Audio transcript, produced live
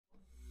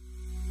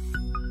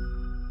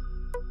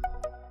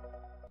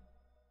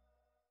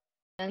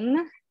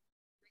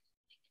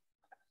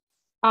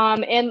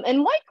And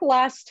like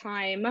last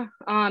time,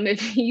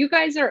 if you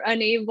guys are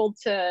unable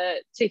to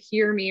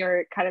hear me or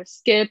it kind of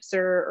skips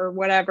or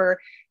whatever,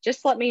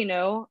 just let me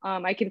know.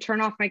 I can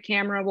turn off my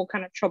camera. We'll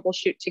kind of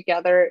troubleshoot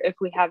together if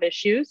we have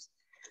issues.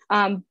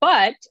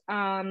 But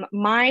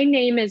my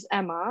name is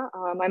Emma.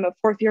 I'm a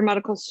fourth year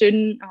medical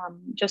student,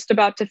 just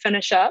about to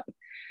finish up.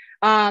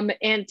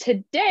 And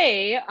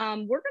today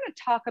we're going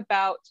to talk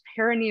about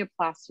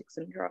paraneoplastic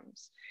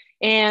syndromes.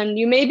 And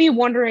you may be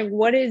wondering,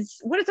 what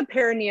is a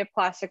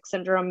paraneoplastic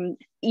syndrome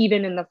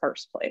even in the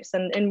first place?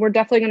 And we're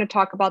definitely going to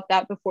talk about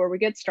that before we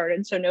get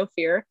started, so no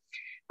fear.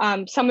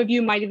 Some of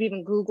you might have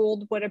even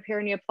Googled what a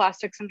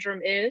paraneoplastic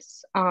syndrome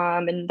is,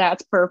 and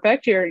that's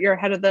perfect. You're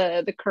ahead of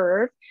the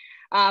curve.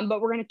 But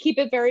we're going to keep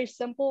it very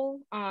simple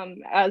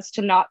as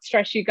to not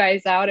stress you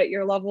guys out at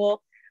your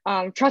level.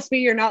 Trust me,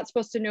 you're not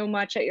supposed to know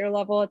much at your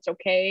level. It's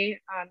okay.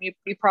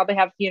 You probably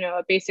have,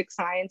 a basic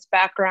science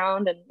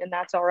background, and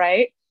that's all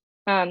right.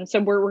 So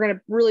we're going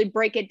to really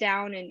break it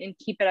down and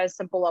keep it at a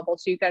simple level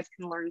so you guys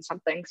can learn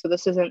something. So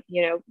this isn't,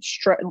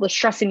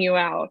 stressing you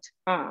out.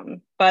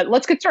 But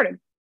let's get started.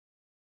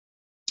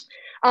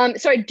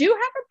 So I do have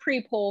a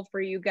pre-poll for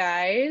you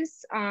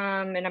guys,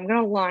 and I'm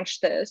going to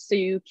launch this so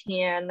you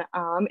can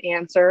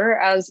answer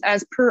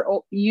as per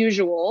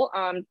usual.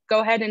 Go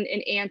ahead and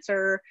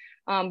answer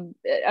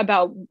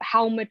about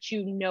how much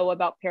you know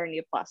about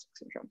paraneoplastic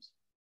syndromes.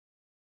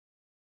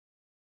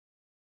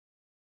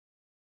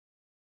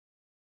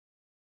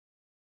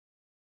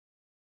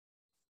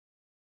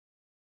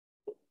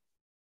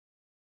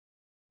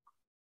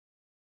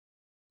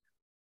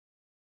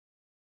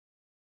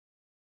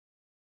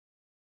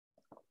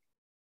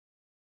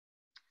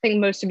 I think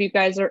most of you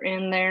guys are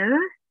in there.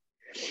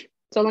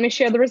 So let me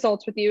share the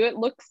results with you. It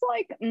looks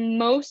like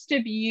most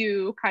of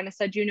you kind of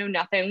said you know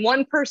nothing.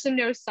 One person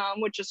knows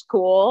some, which is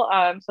cool.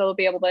 So they'll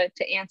be able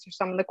to answer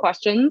some of the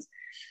questions.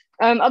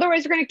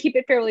 Otherwise, we're going to keep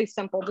it fairly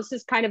simple. This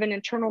is kind of an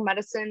internal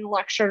medicine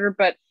lecture,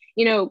 but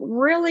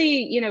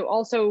really,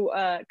 also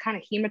kind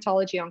of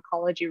hematology,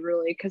 oncology,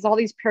 really, because all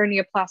these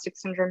paraneoplastic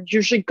syndromes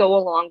usually go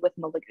along with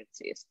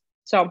malignancies.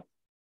 So,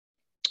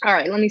 all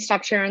right, let me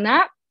stop sharing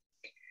that.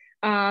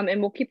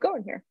 And we'll keep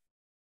going here.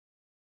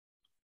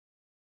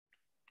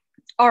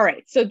 All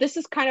right, so this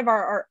is kind of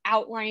our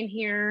outline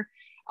here.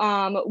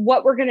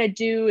 What we're going to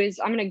do is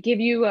I'm going to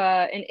give you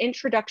an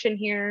introduction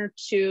here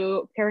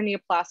to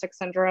paraneoplastic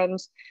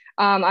syndromes.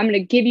 I'm going to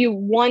give you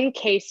one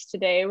case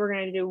today. We're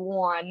going to do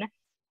one.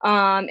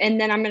 And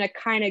then I'm going to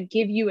kind of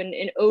give you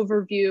an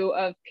overview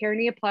of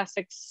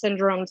paraneoplastic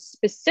syndromes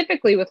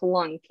specifically with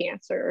lung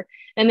cancer.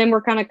 And then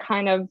we're going to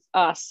kind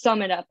of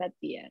sum it up at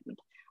the end.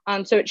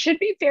 So it should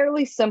be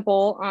fairly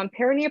simple.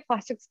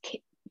 Paraneoplastic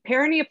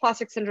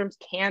syndromes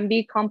can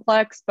be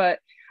complex, but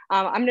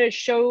I'm going to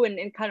show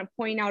and kind of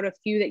point out a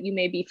few that you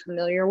may be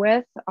familiar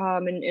with,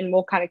 and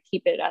we'll kind of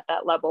keep it at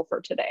that level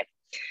for today.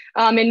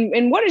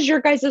 And what is your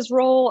guys'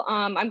 role?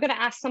 I'm going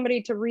to ask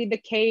somebody to read the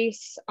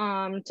case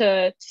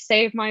to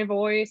save my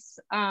voice,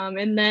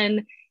 and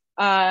then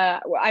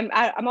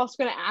I'm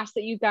also going to ask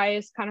that you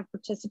guys kind of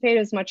participate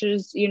as much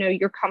as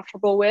you're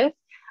comfortable with.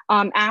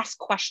 Ask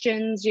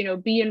questions,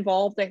 be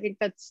involved. I think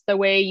that's the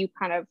way you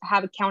kind of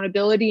have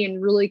accountability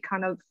and really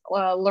kind of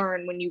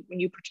learn when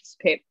you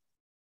participate.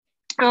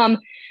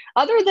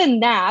 Other than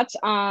that,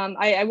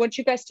 I want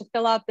you guys to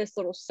fill out this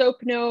little SOAP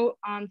note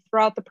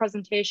throughout the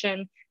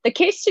presentation. The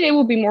case today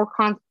will be more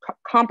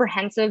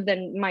comprehensive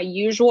than my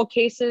usual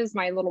cases,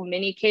 my little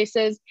mini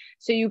cases.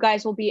 So you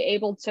guys will be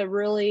able to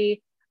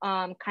really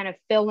kind of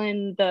fill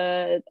in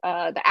the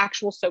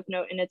actual SOAP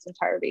note in its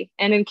entirety.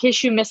 And in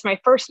case you missed my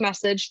first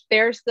message,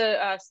 there's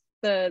the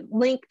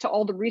link to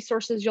all the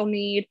resources you'll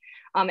need.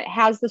 It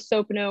has the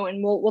SOAP note,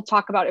 and we'll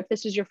talk about, if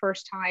this is your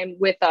first time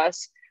with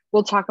us,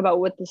 we'll talk about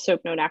what the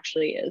SOAP note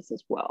actually is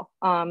as well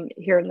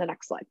here in the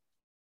next slide.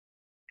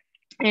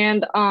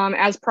 And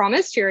as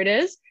promised, here it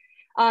is.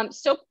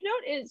 SOAP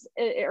note is,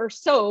 or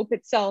SOAP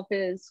itself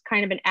is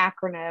kind of an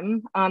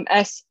acronym,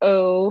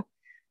 S-O,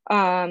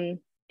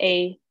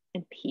 A,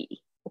 and P.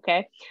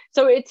 Okay,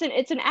 so it's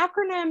an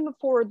acronym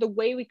for the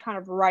way we kind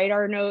of write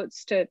our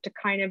notes to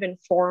kind of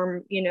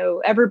inform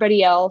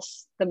everybody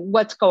else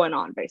what's going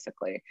on,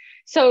 basically.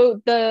 So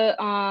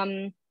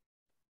the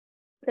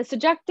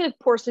subjective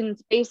portion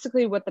is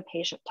basically what the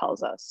patient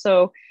tells us.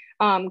 So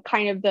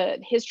kind of the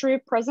history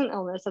of present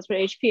illness, that's what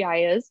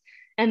HPI is,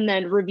 and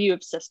then review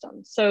of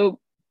systems. So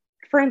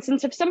for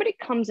instance, if somebody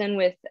comes in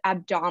with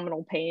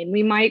abdominal pain,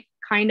 we might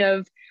kind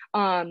of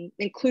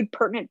include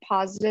pertinent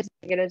positives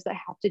and negatives that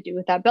have to do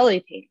with that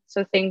belly pain.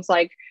 So things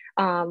like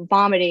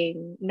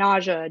vomiting,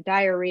 nausea,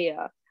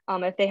 diarrhea,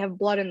 if they have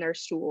blood in their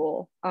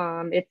stool,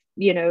 if,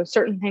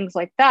 certain things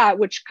like that,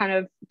 which kind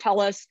of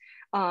tell us,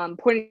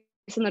 pointing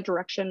in the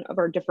direction of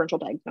our differential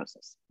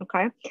diagnosis.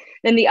 Okay.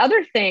 Then the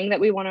other thing that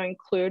we want to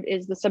include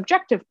is the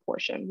subjective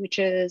portion, which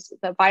is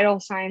the vital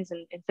signs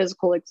and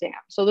physical exam.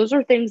 So those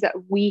are things that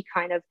we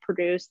kind of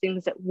produce,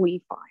 things that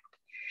we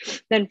find.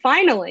 Then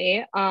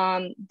finally,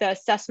 the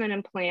assessment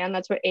and plan,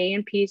 that's what A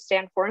and P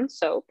stand for in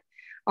SOAP.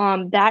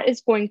 That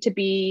is going to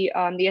be,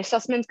 the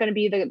assessment is going to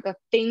be the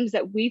things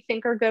that we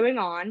think are going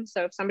on.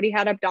 So if somebody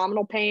had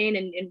abdominal pain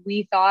and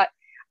we thought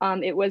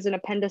it was an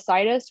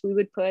appendicitis, we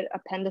would put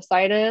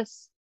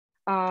appendicitis.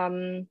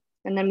 And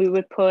then we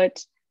would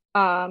put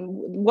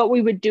what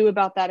we would do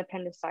about that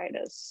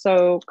appendicitis.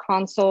 So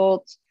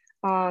consult,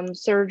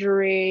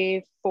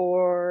 surgery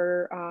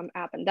for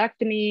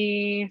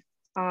appendectomy.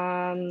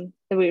 Then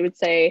we would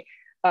say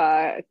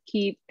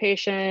keep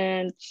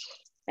patient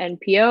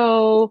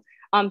NPO.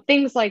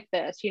 Things like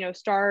this,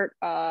 start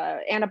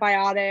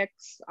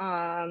antibiotics,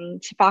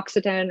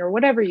 cefoxitin, or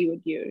whatever you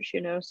would use,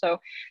 So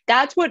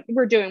that's what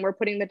we're doing. We're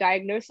putting the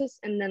diagnosis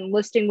and then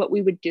listing what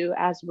we would do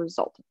as a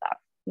result of that.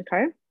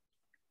 Okay.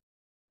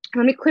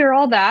 Let me clear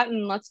all that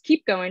and let's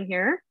keep going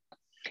here.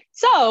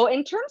 So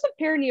in terms of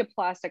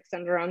paraneoplastic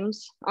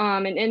syndromes,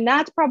 and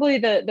that's probably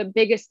the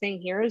biggest thing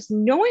here is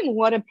knowing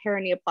what a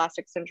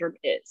paraneoplastic syndrome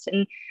is.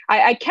 And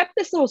I kept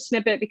this little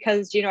snippet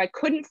because, I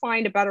couldn't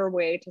find a better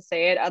way to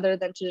say it other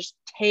than to just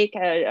take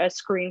a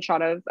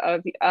screenshot of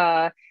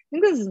I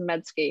think this is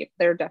Medscape,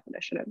 their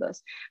definition of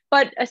this.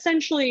 But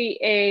essentially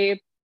a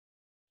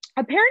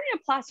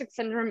paraneoplastic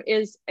syndrome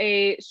is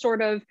a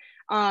sort of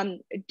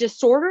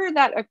disorder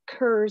that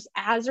occurs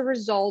as a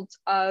result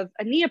of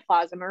a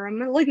neoplasm or a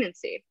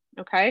malignancy.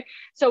 Okay,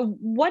 so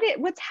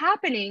what's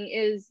happening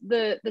is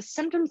the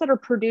symptoms that are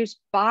produced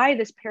by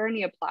this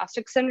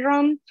paraneoplastic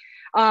syndrome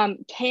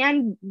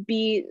can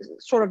be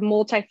sort of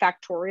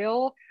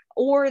multifactorial,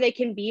 or they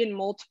can be in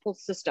multiple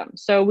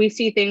systems. So we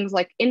see things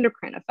like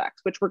endocrine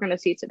effects, which we're going to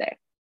see today.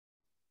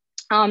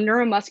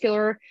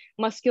 Neuromuscular,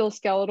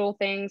 musculoskeletal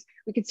things.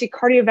 We can see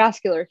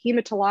cardiovascular,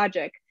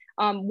 hematologic.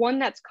 One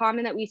that's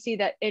common that we see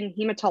that in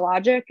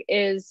hematologic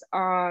is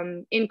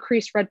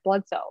increased red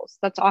blood cells.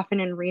 That's often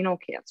in renal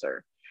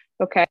cancer.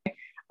 Okay.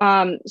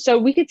 So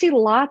we could see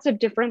lots of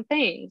different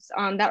things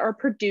that are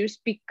produced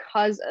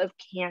because of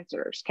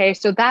cancers. Okay.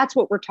 So that's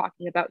what we're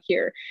talking about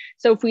here.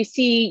 So if we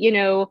see,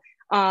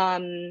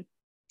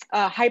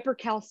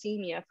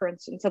 hypercalcemia, for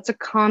instance, that's a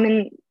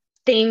common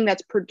thing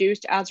that's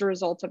produced as a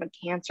result of a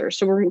cancer.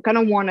 So we're going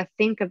to want to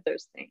think of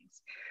those things.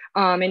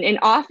 And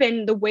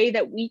often the way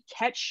that we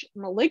catch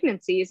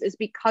malignancies is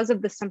because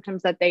of the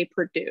symptoms that they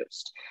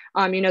produced.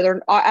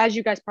 They're, as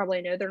you guys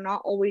probably know, they're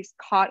not always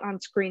caught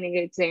on screening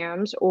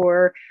exams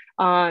or,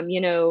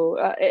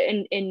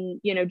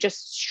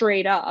 just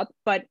straight up,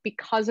 but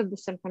because of the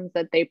symptoms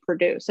that they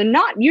produce, and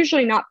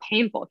usually not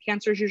painful.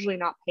 Cancer is usually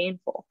not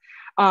painful.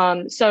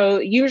 So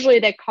usually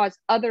they cause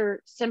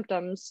other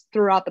symptoms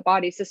throughout the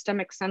body,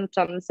 systemic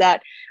symptoms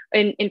that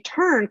in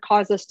turn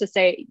cause us to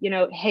say,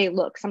 hey,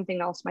 look,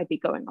 something else might be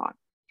going on.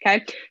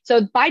 Okay.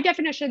 So by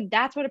definition,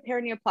 that's what a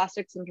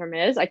paraneoplastic syndrome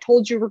is. I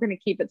told you we're going to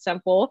keep it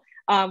simple.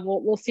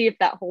 We'll see if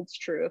that holds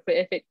true,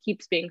 if it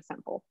keeps being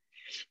simple.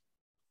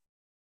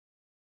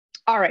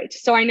 All right.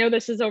 So I know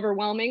this is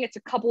overwhelming. It's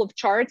a couple of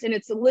charts and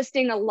it's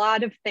listing a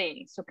lot of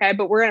things. Okay.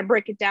 But we're going to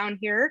break it down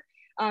here.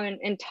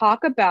 And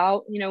talk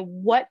about,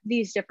 what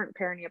these different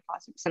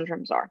paraneoplastic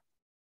syndromes are.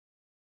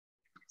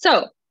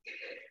 So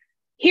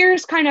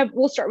here's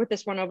we'll start with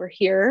this one over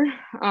here,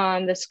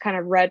 this kind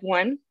of red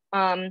one.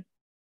 So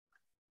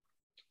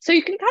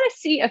you can kind of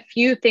see a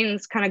few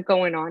things kind of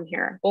going on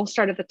here. We'll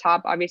start at the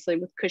top, obviously,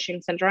 with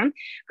Cushing syndrome.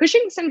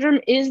 Cushing syndrome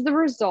is the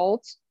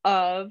result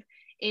of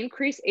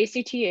increased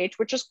ACTH,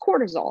 which is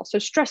cortisol, so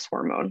stress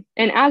hormone.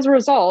 And as a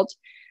result,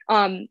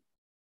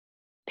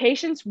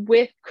 patients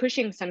with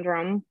Cushing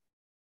syndrome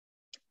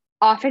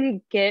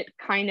often get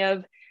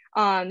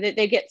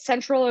they get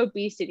central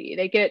obesity.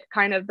 They get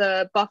kind of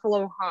the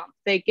buffalo hump.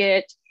 They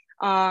get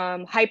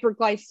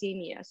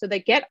hyperglycemia. So they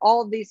get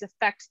all of these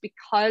effects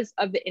because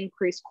of the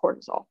increased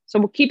cortisol. So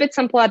we'll keep it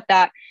simple at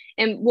that.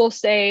 And we'll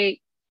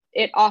say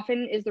it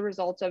often is the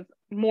result of,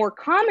 more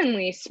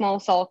commonly, small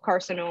cell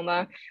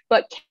carcinoma,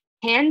 but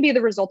can be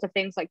the result of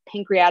things like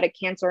pancreatic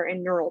cancer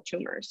and neural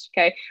tumors.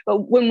 Okay.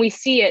 But when we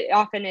see it,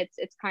 often it's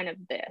kind of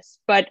this,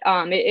 but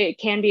it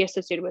can be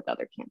associated with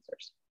other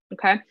cancers.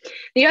 Okay.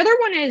 The other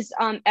one is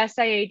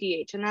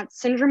SIADH, and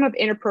that's syndrome of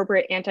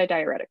inappropriate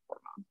antidiuretic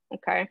hormone.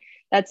 Okay.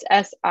 That's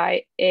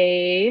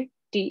SIADH.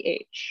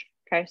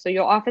 Okay. So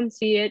you'll often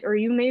see it, or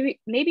you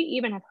maybe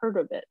even have heard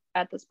of it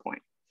at this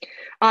point.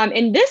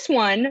 And this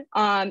one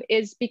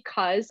is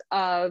because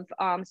of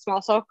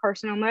small cell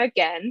carcinoma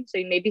again. So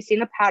you may be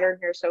seeing a pattern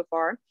here so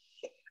far.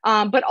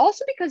 But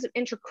also because of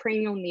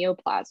intracranial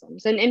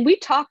neoplasms. And we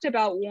talked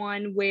about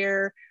one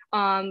where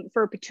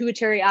for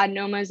pituitary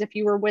adenomas, if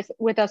you were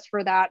with us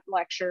for that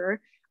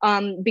lecture,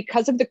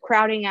 because of the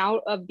crowding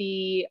out of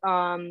the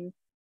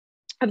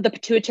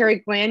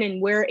pituitary gland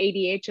and where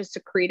ADH is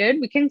secreted,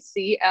 we can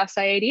see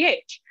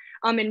SIADH.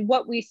 And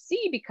what we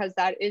see, because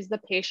that is the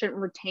patient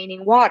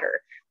retaining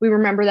water. We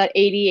remember that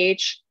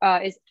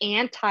ADH is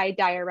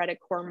anti-diuretic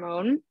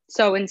hormone.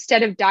 So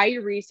instead of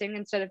diuresing,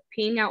 instead of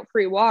peeing out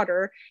free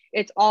water,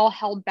 it's all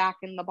held back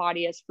in the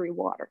body as free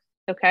water.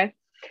 Okay.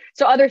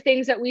 So other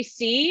things that we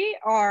see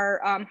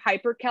are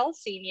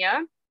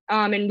hypercalcemia.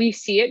 And we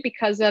see it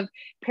because of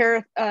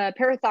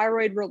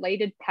parathyroid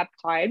related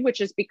peptide, which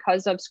is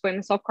because of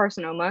squamous cell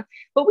carcinoma,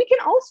 but we can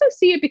also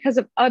see it because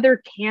of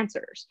other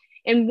cancers.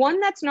 And one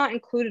that's not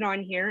included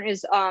on here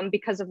is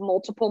because of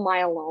multiple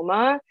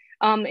myeloma.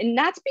 And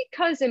that's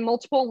because in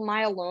multiple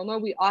myeloma,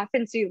 we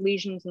often see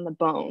lesions in the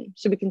bone.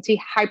 So we can see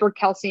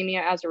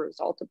hypercalcemia as a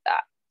result of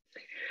that.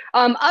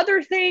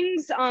 Other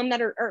things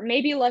that are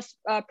maybe less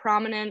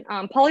prominent,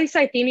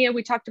 polycythemia,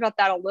 we talked about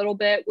that a little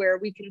bit, where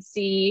we can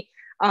see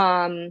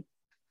an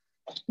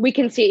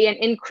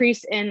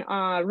increase in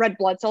red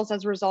blood cells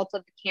as a result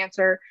of the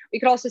cancer. We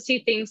could also see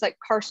things like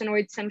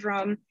carcinoid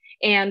syndrome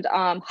and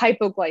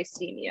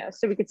hypoglycemia.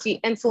 So we could see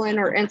insulin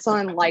or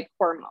insulin-like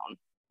hormone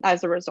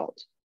as a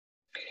result.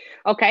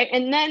 Okay,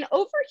 and then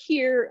over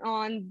here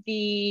on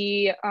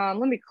the, let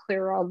me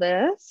clear all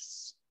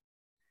this.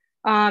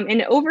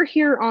 And over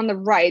here on the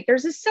right,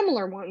 there's a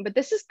similar one, but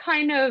this is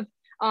kind of,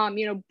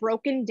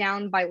 broken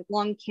down by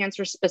lung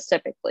cancer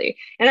specifically.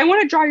 And I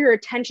want to draw your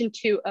attention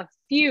to a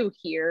few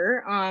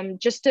here,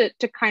 just to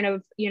kind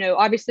of,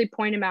 obviously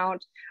point them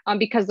out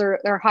because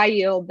they're high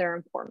yield, they're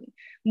important.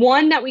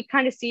 One that we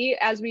kind of see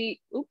as we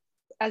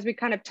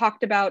kind of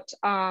talked about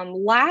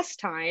last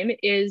time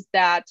is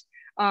that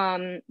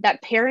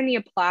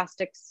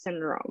paraneoplastic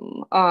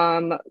syndrome,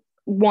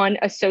 one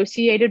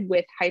associated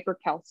with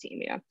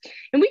hypercalcemia.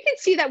 And we can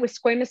see that with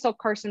squamous cell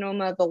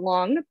carcinoma of the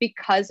lung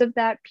because of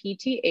that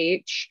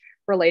PTH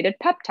related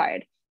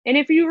peptide. And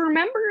if you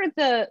remember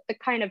the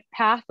kind of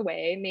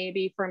pathway,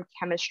 maybe from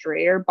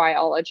chemistry or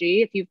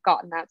biology, if you've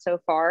gotten that so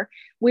far,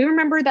 we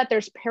remember that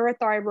there's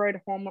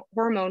parathyroid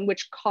hormone,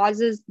 which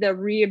causes the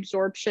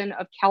reabsorption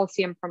of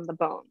calcium from the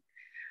bone.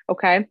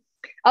 Okay.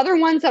 Other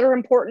ones that are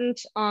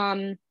important,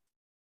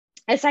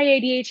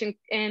 SIADH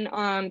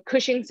and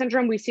Cushing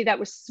syndrome, we see that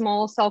with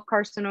small cell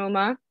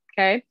carcinoma,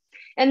 okay?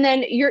 And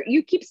then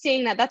you keep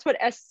seeing that. That's what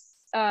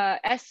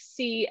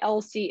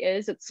SCLC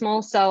is. It's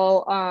small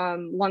cell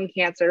lung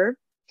cancer.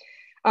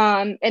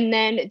 And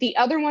then the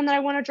other one that I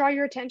want to draw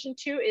your attention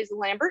to is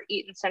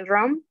Lambert-Eaton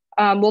syndrome.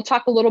 We'll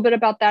talk a little bit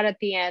about that at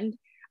the end,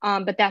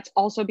 but that's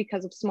also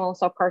because of small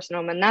cell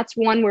carcinoma. And that's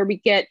one where we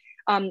get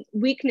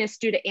weakness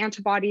due to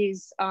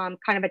antibodies kind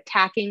of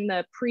attacking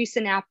the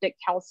presynaptic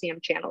calcium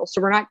channel.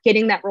 So we're not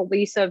getting that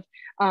release of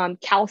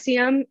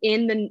calcium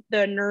in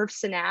the nerve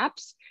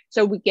synapse.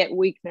 So we get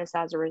weakness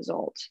as a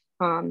result.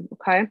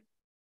 Okay.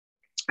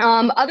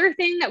 Other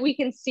thing that we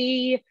can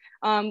see,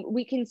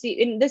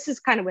 and this is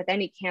kind of with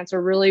any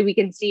cancer, really, we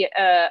can see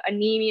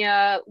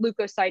anemia,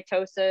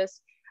 leukocytosis,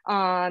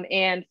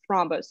 and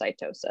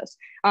thrombocytosis.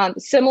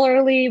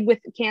 Similarly, with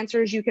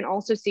cancers, you can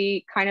also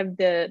see kind of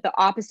the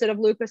opposite of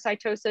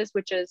leukocytosis,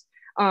 which is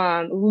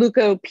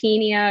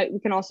leukopenia. We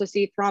can also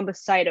see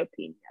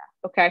thrombocytopenia.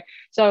 Okay,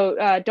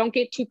 so don't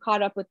get too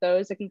caught up with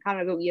those. It can kind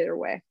of go either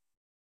way.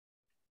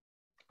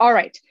 All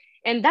right.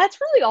 And that's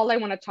really all I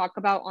want to talk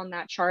about on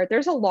that chart.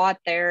 There's a lot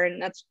there,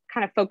 and that's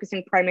kind of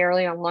focusing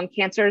primarily on lung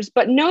cancers.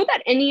 But know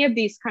that any of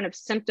these kind of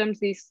symptoms,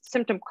 these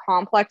symptom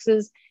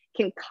complexes,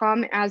 can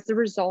come as the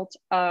result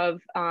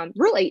of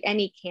really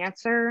any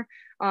cancer.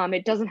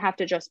 It doesn't have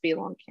to just be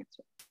lung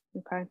cancer.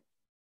 Okay.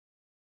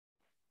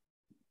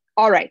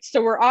 All right.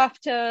 So we're off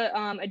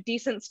to a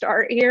decent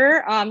start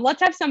here.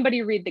 Let's have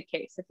somebody read the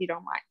case, if you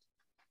don't mind.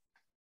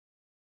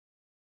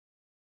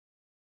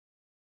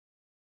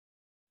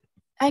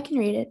 I can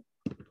read it.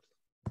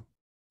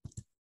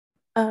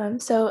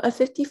 So a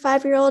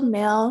 55-year-old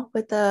male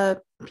with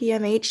a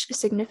PMH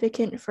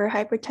significant for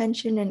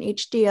hypertension and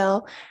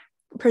HDL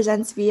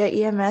presents via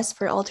EMS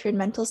for altered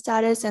mental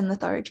status and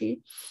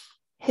lethargy.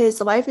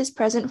 His wife is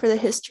present for the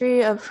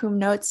history, of whom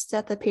notes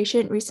that the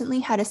patient recently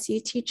had a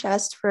CT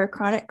chest for a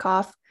chronic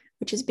cough,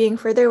 which is being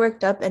further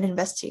worked up and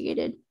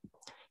investigated.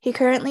 He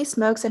currently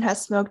smokes and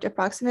has smoked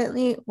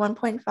approximately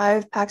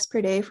 1.5 packs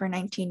per day for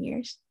 19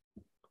 years.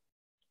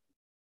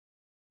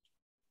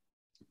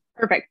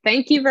 Perfect.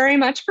 Thank you very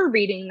much for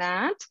reading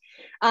that.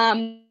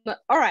 All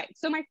right.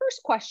 So my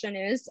first question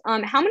is,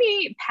 how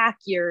many pack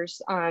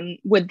years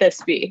would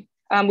this be?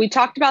 We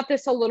talked about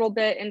this a little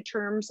bit in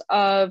terms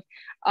of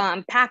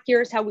pack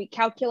years, how we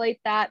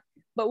calculate that.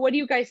 But what do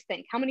you guys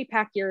think? How many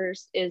pack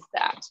years is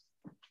that?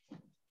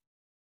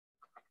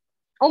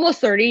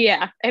 Almost 30,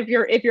 yeah, if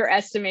you're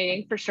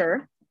estimating, for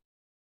sure.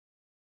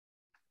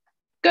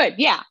 Good,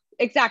 yeah.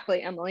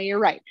 Exactly, Emily, you're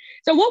right.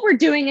 So what we're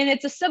doing, and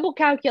it's a simple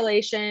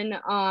calculation,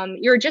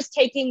 you're just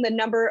taking the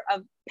number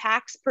of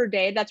packs per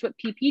day, that's what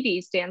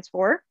PPD stands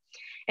for,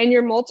 and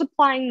you're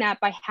multiplying that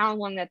by how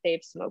long that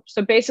they've smoked.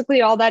 So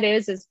basically all that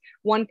is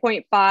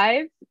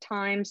 1.5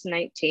 times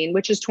 19,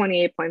 which is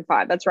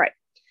 28.5, that's right.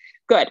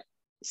 Good.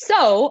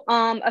 So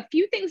a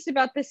few things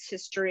about this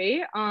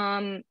history.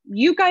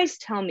 You guys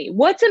tell me,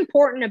 what's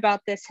important about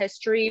this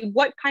history?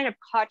 What kind of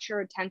caught your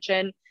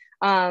attention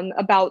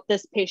about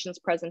this patient's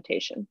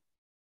presentation?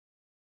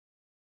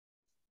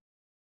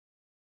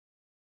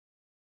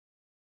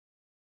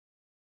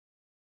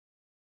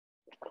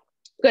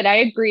 Good, I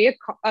agree.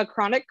 A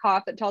chronic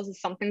cough that tells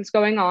us something's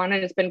going on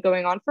and it's been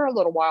going on for a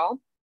little while.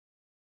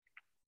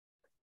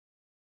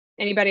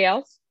 Anybody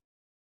else?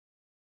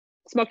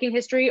 Smoking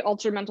history,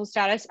 altered mental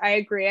status. I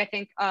agree. I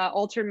think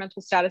altered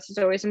mental status is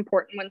always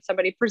important when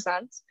somebody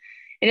presents.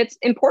 And it's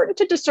important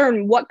to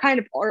discern what kind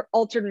of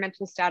altered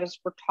mental status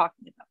we're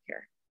talking about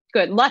here.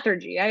 Good.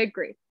 Lethargy. I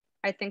agree.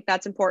 I think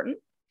that's important.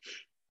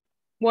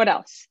 What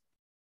else?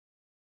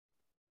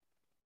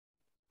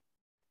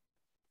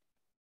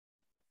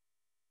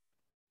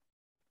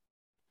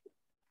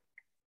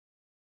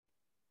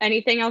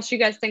 Anything else you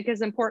guys think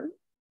is important?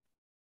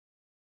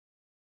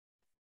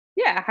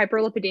 Yeah,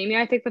 hyperlipidemia.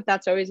 I think that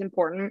that's always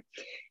important,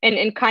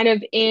 and kind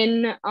of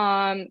in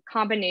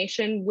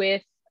combination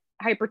with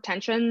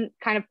hypertension,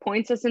 kind of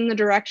points us in the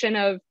direction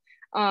of,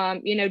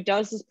 you know,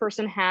 does this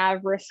person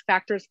have risk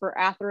factors for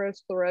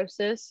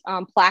atherosclerosis,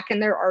 plaque in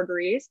their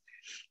arteries,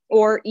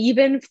 or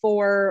even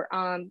for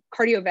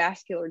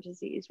cardiovascular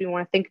disease? We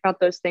want to think about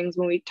those things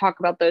when we talk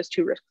about those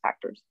two risk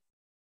factors.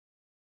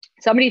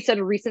 Somebody said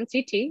a recent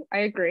CT. I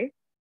agree.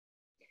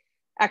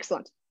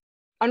 Excellent.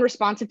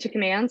 Unresponsive to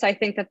commands. I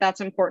think that that's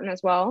important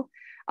as well.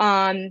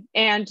 And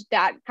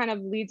that kind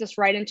of leads us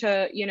right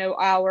into, you know,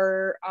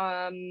 our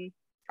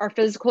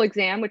physical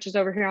exam, which is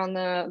over here on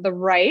the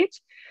right.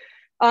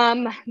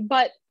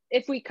 But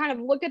if we kind of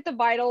look at the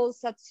vitals,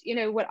 that's, you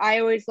know, what I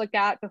always look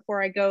at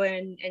before I go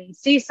in and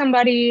see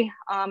somebody.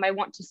 I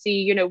want to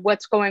see, you know,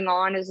 what's going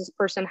on. Is this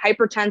person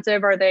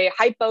hypertensive? Are they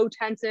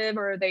hypotensive?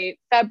 Are they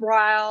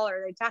febrile?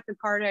 Are they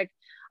tachycardic?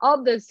 All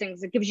of those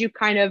things. It gives you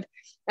kind of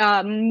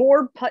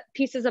more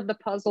pieces of the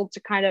puzzle to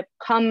kind of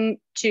come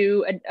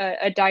to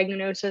a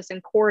diagnosis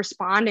and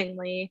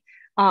correspondingly,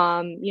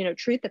 you know,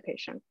 treat the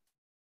patient.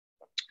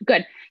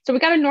 Good. So we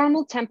got a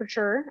normal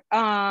temperature.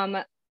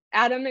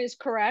 Adam is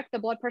correct. The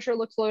blood pressure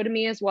looks low to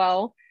me as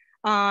well.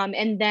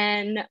 And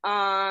then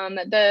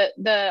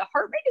the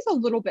heart rate is a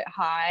little bit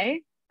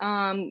high.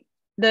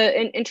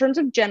 In terms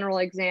of general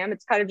exam,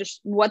 it's kind of just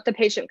what the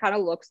patient kind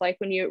of looks like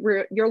when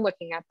you're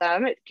looking at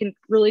them. It can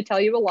really tell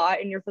you a lot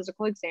in your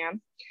physical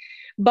exam.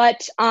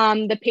 But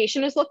the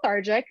patient is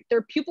lethargic.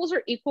 Their pupils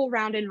are equal,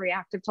 round, and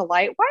reactive to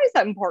light. Why is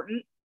that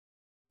important?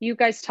 You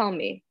guys tell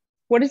me.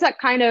 What does that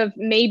kind of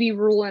maybe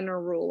rule in or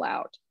rule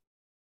out?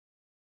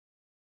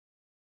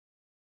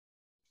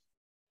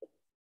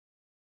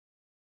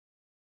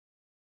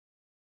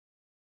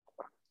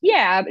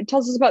 Yeah, it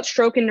tells us about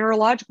stroke and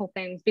neurological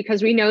things,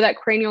 because we know that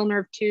cranial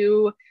nerve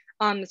 2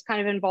 is kind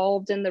of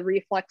involved in the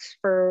reflex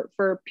for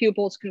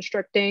pupils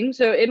constricting.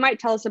 So it might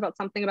tell us about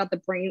something about the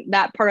brain,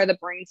 that part of the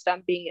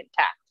brainstem being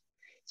intact.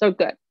 So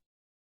good.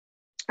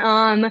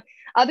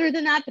 Other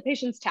than that, the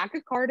patient's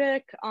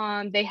tachycardic.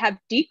 They have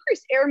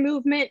decreased air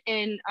movement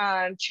and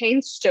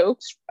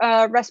Cheyne-Stokes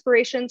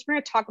respirations. We're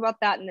going to talk about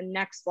that in the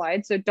next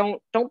slide. So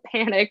don't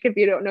panic if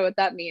you don't know what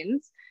that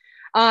means.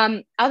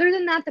 Other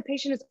than that, the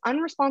patient is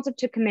unresponsive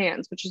to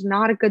commands, which is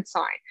not a good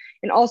sign,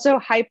 and also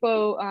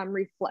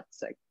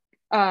hyporeflexic,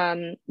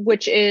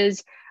 which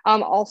is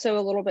also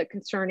a little bit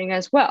concerning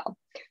as well.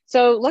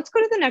 So let's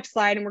go to the next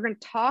slide, and we're going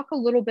to talk a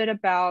little bit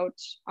about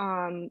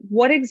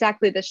what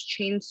exactly this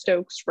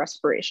Cheyne-Stokes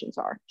respirations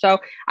are. So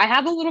I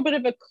have a little bit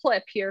of a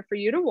clip here for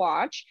you to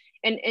watch,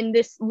 and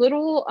this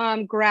little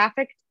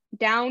graphic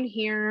down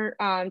here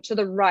to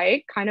the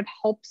right kind of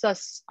helps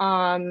us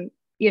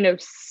you know,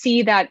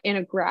 see that in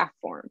a graph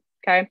form.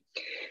 Okay.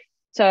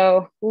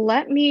 So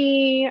let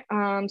me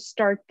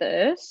start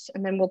this,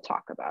 and then we'll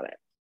talk about it.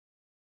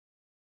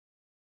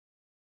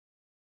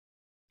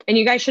 And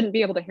you guys shouldn't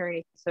be able to hear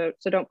anything,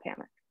 so don't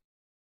panic.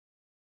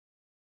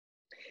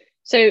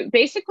 So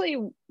basically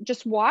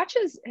just watch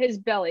his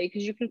belly,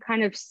 because you can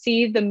kind of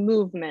see the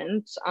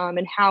movement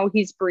and how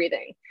he's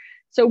breathing.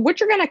 So what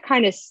you're going to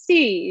kind of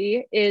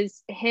see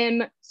is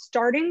him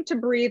starting to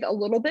breathe a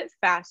little bit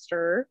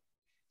faster.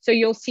 So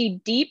you'll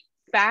see deep,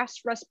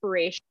 fast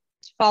respirations,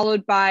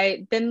 followed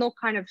by, then they'll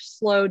kind of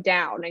slow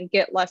down and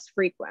get less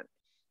frequent.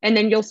 And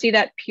then you'll see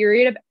that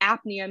period of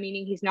apnea,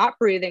 meaning he's not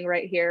breathing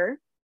right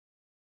here.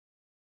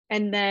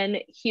 And then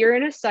here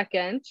in a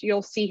second,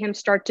 you'll see him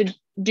start to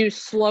do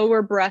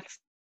slower breaths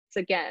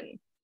again.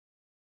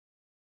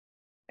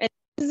 And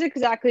this is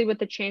exactly what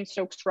the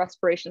Cheyne-Stokes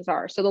respirations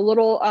are. So the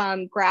little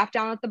graph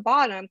down at the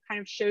bottom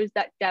kind of shows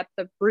that depth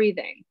of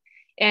breathing.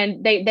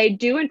 And they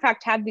do, in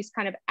fact, have these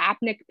kind of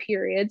apneic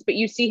periods, but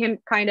you see him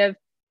kind of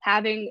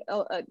having,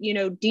 you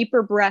know,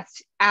 deeper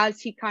breaths as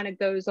he kind of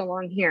goes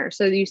along here.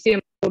 So you see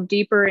him go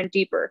deeper and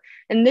deeper.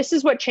 And this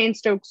is what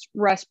Cheyne-Stokes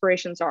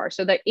respirations are.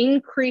 So the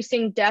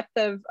increasing depth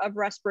of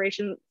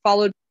respiration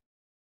followed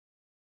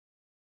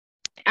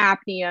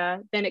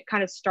apnea, then it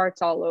kind of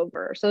starts all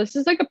over. So this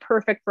is like a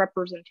perfect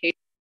representation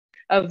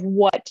of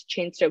what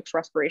Cheyne-Stokes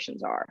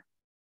respirations are.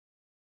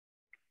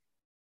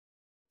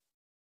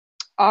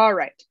 All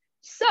right.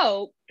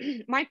 So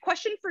my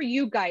question for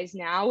you guys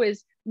now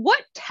is,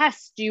 what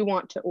tests do you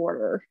want to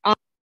order?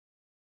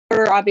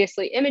 Order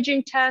obviously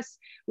imaging tests.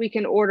 We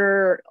can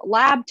order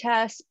lab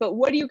tests, but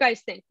what do you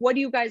guys think? What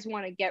do you guys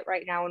want to get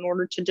right now in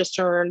order to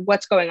discern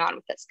what's going on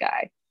with this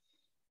guy?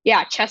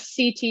 Yeah, chest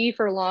CT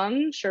for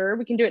lung. Sure,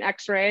 we can do an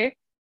X-ray.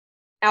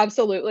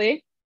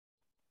 Absolutely.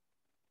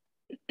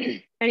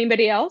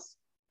 Anybody else?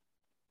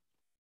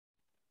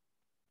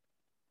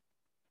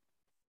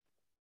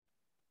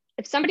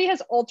 if somebody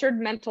has altered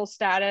mental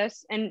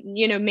status, and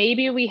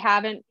maybe we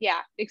haven't, yeah,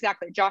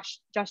 exactly, Josh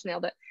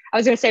nailed it. I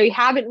was going to say we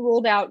haven't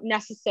ruled out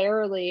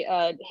necessarily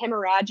a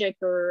hemorrhagic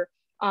or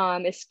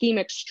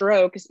ischemic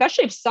stroke,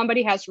 especially if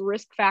somebody has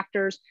risk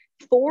factors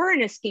for an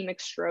ischemic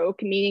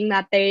stroke, meaning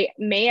that they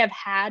may have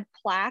had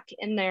plaque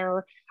in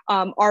their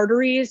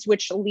arteries,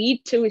 which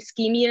lead to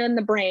ischemia in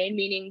the brain,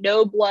 meaning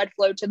no blood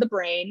flow to the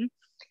brain.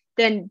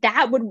 Then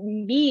that would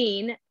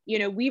mean,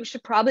 we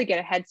should probably get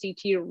a head CT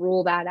to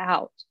rule that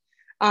out.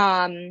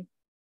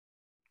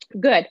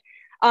 Good.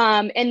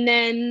 And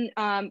then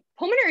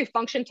pulmonary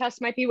function tests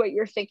might be what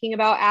you're thinking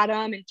about,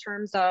 Adam, in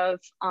terms of,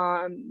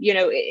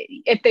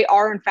 if they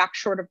are in fact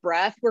short of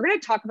breath. We're going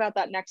to talk about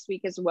that next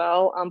week as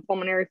well,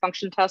 pulmonary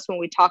function tests, when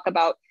we talk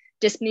about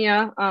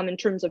dyspnea, in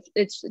terms of,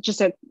 it's just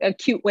a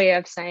cute way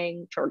of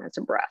saying shortness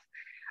of breath.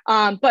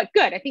 But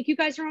good, I think you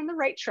guys are on the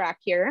right track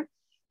here.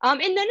 And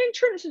then in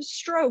terms of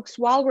strokes,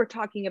 while we're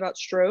talking about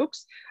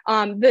strokes,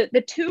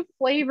 the two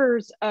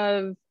flavors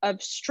of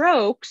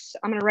strokes,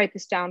 I'm going to write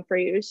this down for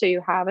you so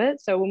you have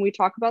it. So when we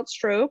talk about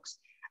strokes,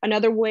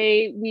 another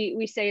way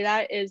we say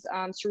that is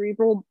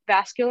cerebral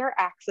vascular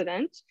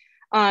accident.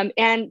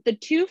 And the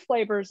two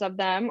flavors of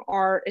them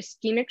are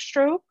ischemic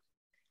stroke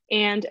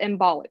and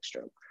embolic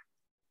stroke.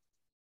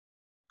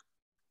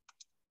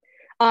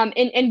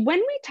 And when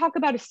we talk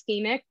about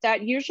ischemic,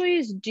 that usually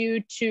is due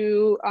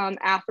to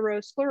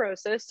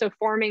atherosclerosis, so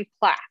forming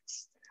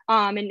plaques.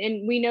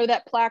 And we know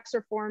that plaques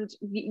are formed,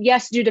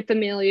 yes, due to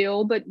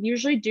familial, but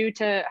usually due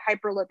to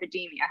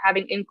hyperlipidemia,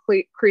 having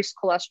increased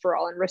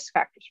cholesterol and risk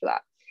factors for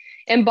that.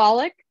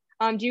 Embolic,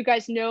 do you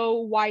guys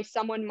know why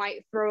someone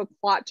might throw a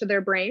clot to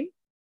their brain?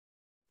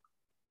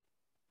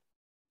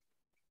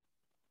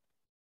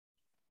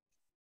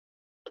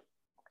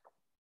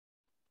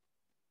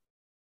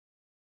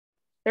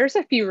 There's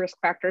a few risk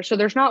factors. So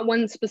there's not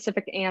one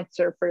specific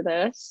answer for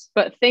this,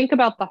 but think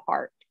about the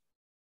heart.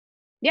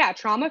 Yeah,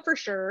 trauma for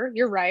sure.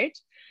 You're right.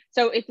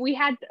 So if we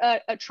had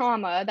a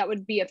trauma, that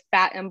would be a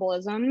fat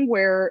embolism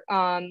where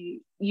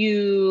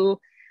you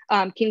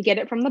can get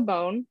it from the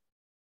bone.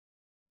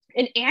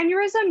 An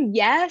aneurysm,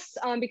 yes,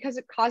 because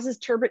it causes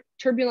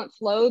turbulent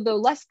flow, though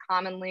less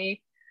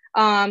commonly.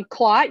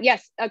 Clot,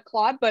 yes, a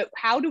clot, but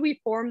how do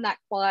we form that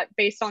clot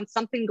based on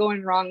something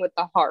going wrong with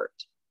the heart?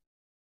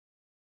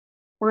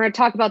 We're going to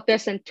talk about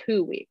this in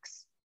 2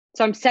 weeks.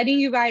 So I'm setting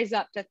you guys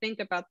up to think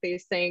about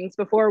these things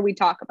before we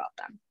talk about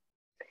them.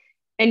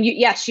 And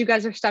yes, you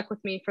guys are stuck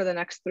with me for the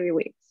next 3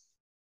 weeks.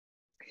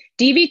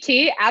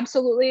 DVT,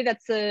 absolutely.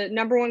 That's the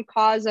number one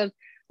cause of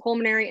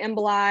pulmonary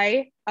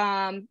emboli.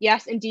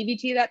 Yes, and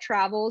DVT that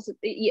travels,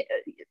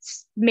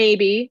 it's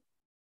maybe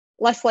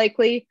less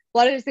likely.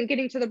 Blood isn't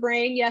getting to the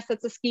brain. Yes,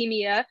 that's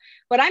ischemia.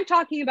 But I'm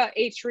talking about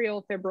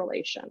atrial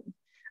fibrillation.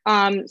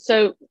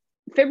 So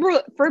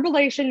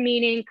fibrillation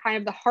meaning kind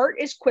of the heart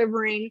is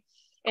quivering,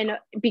 and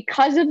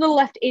because of the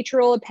left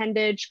atrial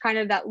appendage, kind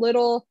of that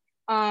little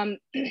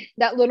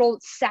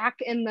sac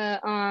in the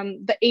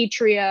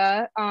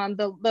atria,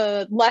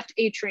 the left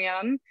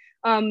atrium,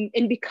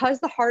 and because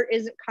the heart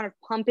isn't kind of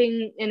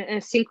pumping in a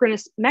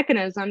synchronous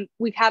mechanism,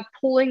 we have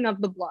pulling of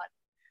the blood.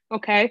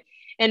 Okay,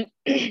 and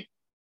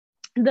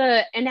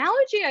the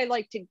analogy I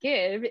like to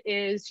give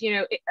is,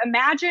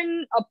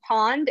 imagine a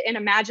pond and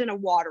imagine a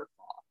waterfall.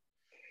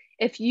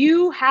 If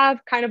you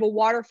have kind of a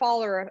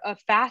waterfall or a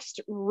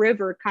fast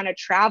river kind of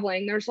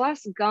traveling, there's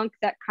less gunk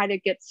that kind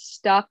of gets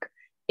stuck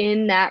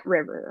in that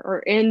river or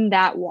in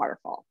that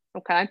waterfall.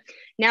 Okay.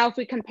 Now, if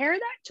we compare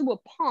that to a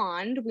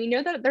pond, we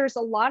know that there's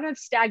a lot of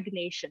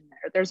stagnation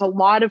there. There's a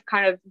lot of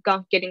kind of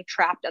gunk getting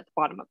trapped at the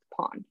bottom of the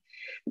pond.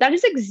 That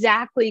is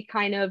exactly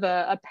kind of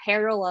a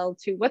parallel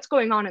to what's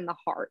going on in the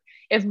heart.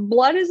 If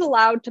blood is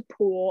allowed to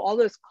pool, all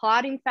those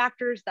clotting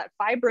factors, that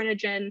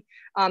fibrinogen,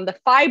 the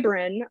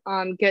fibrin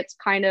gets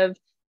kind of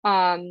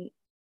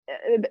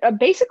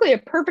basically a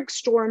perfect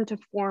storm to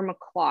form a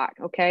clot.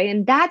 Okay.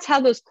 And that's how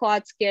those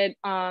clots get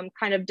kind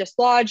of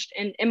dislodged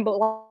and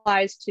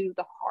embolized to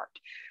the heart.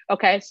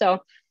 Okay. So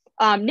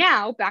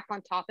now back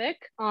on topic.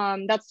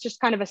 That's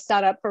just kind of a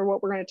setup for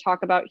what we're going to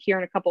talk about here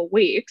in a couple of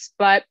weeks.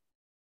 But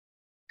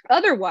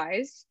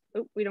otherwise,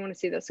 we don't want to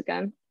see this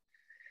again.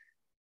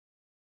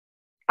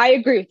 I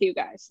agree with you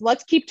guys.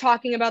 Let's keep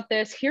talking about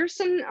this. Here's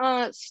some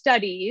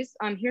studies.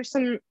 Here's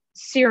some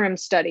serum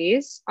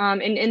studies.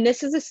 And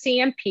this is a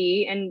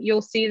CMP, and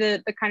you'll see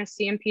the kind of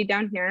CMP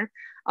down here.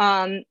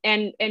 And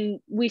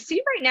we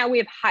see right now we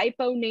have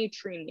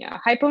hyponatremia.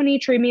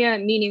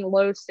 Hyponatremia meaning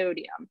low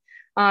sodium.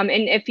 And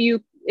if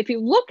you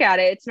look at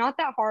it, it's not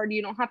that hard.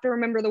 You don't have to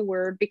remember the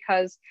word,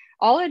 because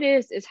all it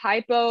is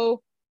hyponatremia.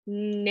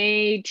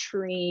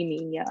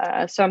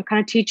 So I'm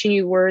kind of teaching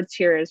you words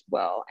here as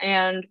well.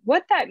 And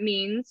what that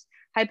means,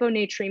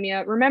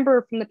 hyponatremia,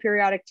 remember from the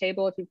periodic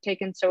table, if you've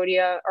taken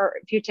sodium or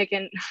if you've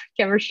taken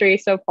chemistry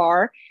so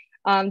far,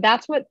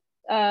 that's what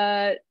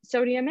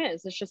sodium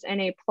is. It's just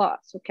Na+.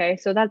 Okay,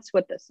 so that's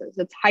what this is.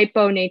 It's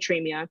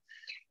hyponatremia.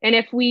 And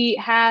if we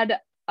had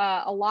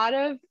a lot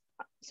of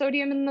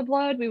sodium in the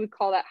blood, we would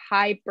call that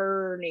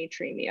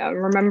hypernatremia.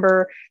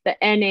 Remember, the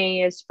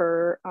Na is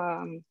for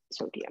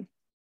sodium.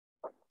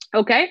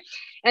 Okay.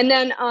 And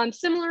then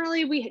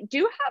similarly, we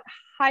do have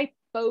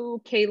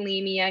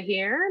hypokalemia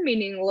here,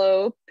 meaning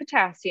low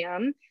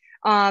potassium.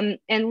 And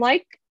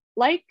like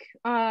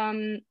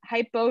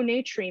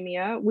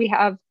hyponatremia, we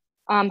have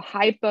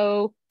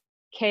hypokalemia.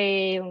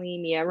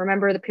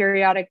 Remember, the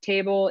periodic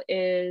table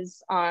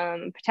is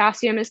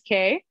potassium is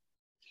K,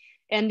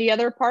 and the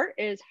other part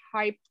is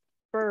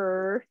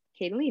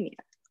hyperkalemia.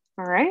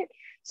 All right.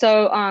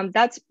 So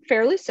that's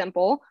fairly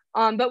simple.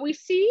 But we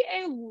see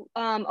a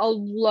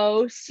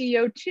low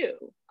CO2.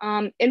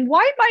 And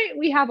why might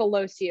we have a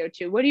low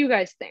CO2? What do you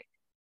guys think?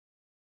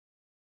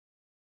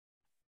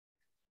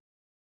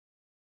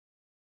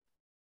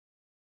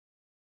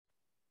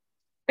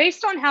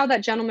 Based on how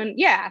that gentleman,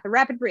 yeah, the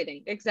rapid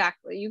breathing,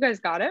 exactly. You guys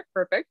got it,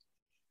 perfect.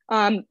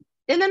 And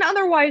then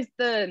otherwise,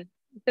 the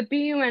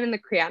BUN and the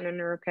creatinine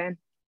are okay.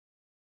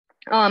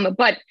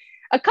 But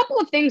a couple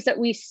of things that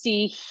we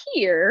see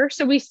here.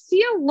 So we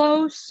see a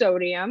low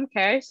sodium,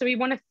 okay? So we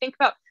want to think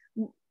about,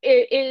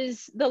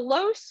 is the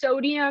low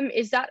sodium,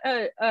 is that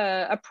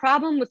a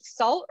problem with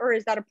salt, or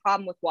is that a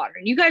problem with water?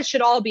 And you guys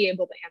should all be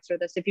able to answer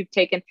this if you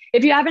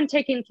haven't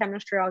taken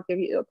chemistry, I'll give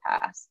you a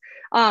pass.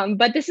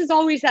 But this is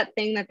always that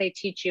thing that they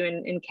teach you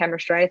in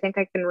chemistry. I think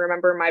I can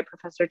remember my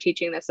professor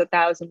teaching this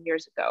 1,000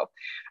 years ago.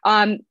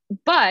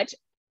 But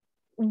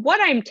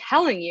what I'm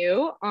telling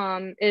you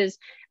is,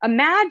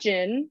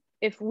 imagine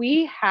if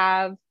we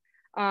have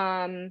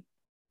a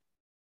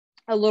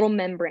little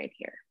membrane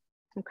here,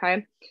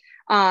 okay?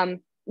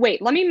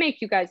 Wait, let me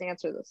make you guys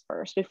answer this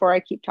first before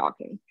I keep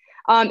talking.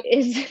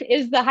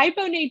 Is the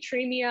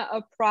hyponatremia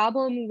a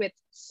problem with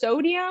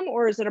sodium,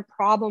 or is it a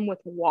problem with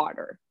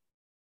water?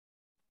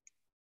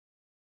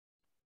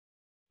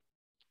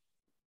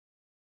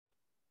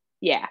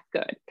 Yeah,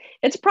 good.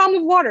 It's a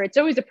problem with water. It's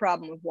always a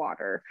problem with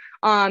water.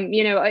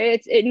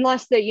 It's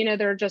unless that,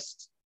 they're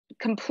just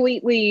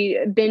completely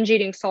binge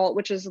eating salt,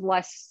 which is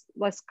less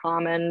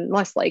common,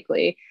 less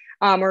likely,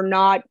 or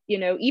not,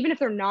 even if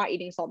they're not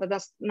eating salt, but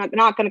that's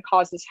not going to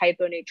cause this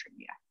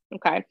hyponatremia.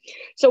 Okay.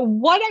 So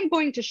what I'm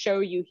going to show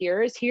you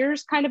here is,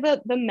 here's kind of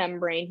the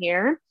membrane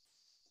here.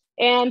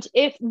 And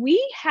if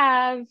we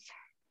have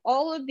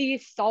all of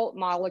these salt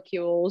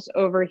molecules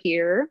over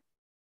here,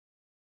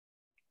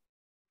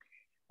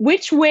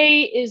 which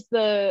way is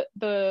the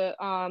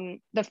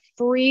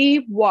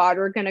free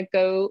water going to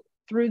go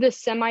through the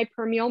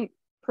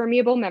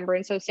semi-permeable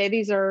membrane? So say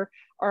these are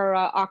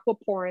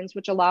aquaporins,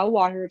 which allow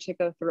water to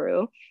go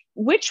through.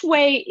 Which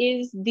way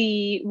is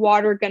the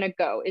water going to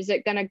go? Is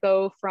it going to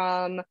go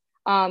from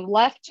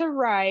left to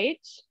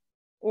right,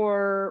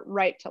 or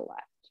right to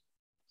left?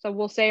 So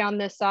we'll say on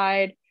this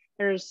side,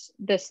 there's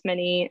this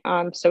many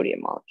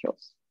sodium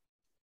molecules.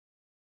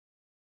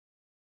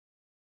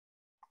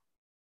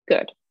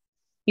 Good.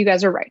 You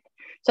guys are right.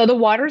 So the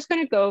water is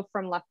going to go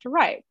from left to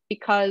right,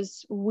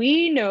 because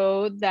we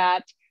know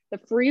that the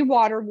free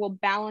water will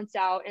balance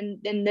out. And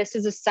this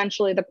is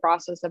essentially the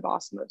process of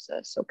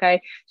osmosis.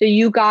 Okay. So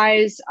you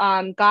guys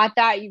got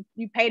that.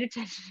 You paid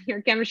attention to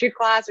your chemistry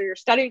class, or you're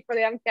studying for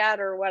the MCAT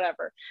or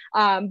whatever.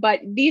 But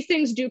these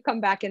things do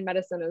come back in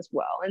medicine as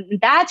well. And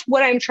that's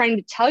what I'm trying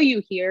to tell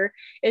you here,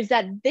 is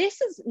that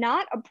this is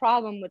not a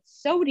problem with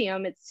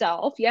sodium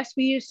itself. Yes,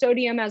 we use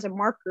sodium as a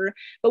marker,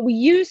 but we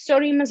use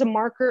sodium as a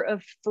marker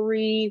of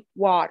free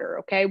water.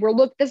 Okay.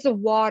 This is a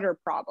water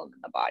problem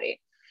in the body.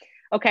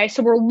 Okay,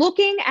 so we're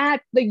looking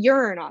at the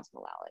urine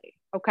osmolality,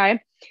 okay?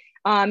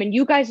 And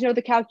you guys know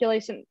the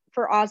calculation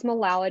for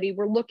osmolality.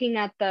 We're looking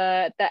at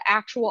the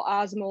actual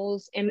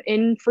osmoles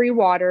in free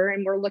water,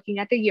 and we're looking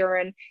at the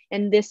urine,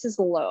 and this is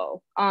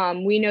low.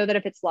 We know that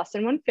if it's less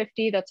than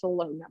 150, that's a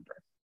low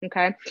number,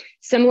 okay?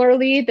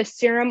 Similarly, the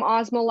serum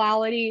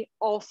osmolality,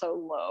 also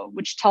low,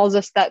 which tells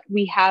us that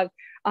we have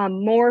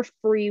more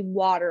free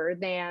water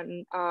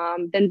than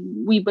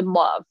we would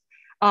love.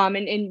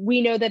 And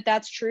we know that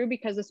that's true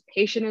because this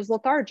patient is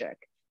lethargic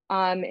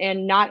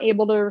and not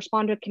able to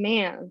respond to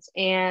commands,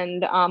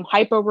 and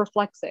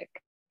hyporeflexic.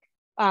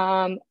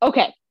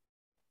 Okay.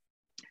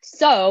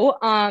 So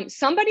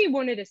somebody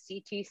wanted a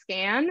CT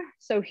scan.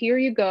 So here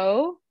you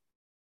go.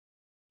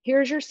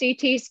 Here's your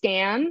CT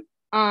scan.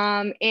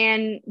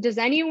 And does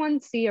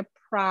anyone see a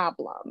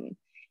problem?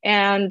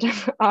 And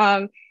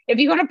if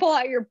you want to pull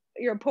out your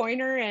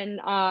pointer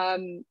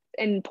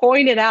and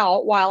point it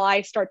out while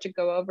I start to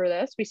go over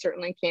this, we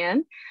certainly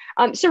can.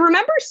 So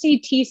remember,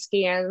 CT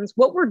scans,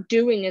 what we're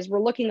doing is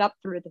we're looking up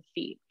through the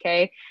feet,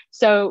 okay?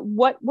 So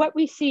what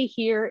we see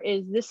here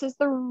is, this is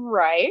the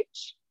right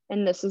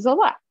and this is the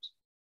left,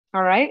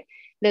 all right?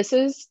 This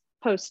is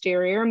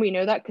posterior, and we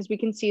know that because we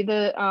can see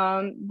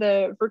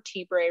the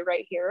vertebrae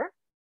right here.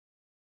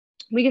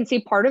 We can see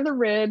part of the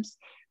ribs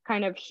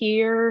kind of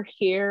here.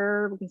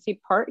 We can see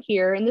part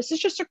here, and this is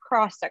just a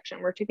cross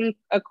section. We're taking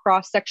a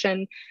cross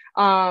section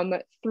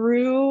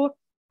through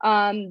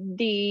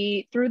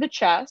the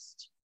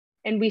chest,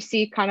 and we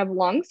see kind of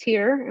lungs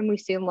here, and we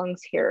see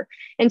lungs here.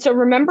 And so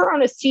remember,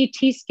 on a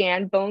CT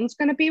scan, bone's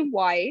going to be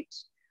white,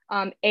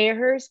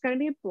 air is going to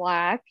be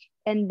black,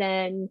 and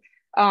then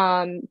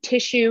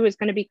Tissue is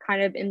going to be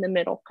kind of in the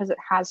middle because it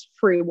has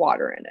free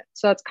water in it.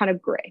 So that's kind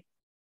of gray.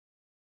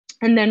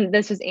 And then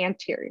this is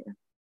anterior.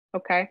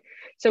 Okay.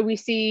 So we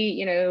see,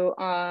 you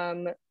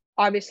know,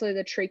 obviously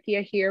the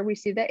trachea here, we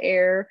see the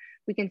air.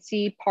 We can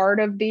see part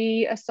of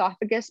the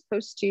esophagus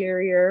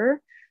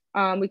posterior.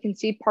 We can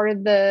see part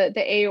of the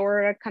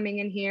aorta coming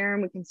in here,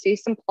 and we can see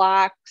some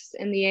plaques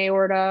in the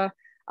aorta.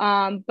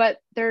 But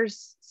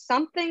there's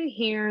something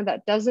here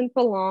that doesn't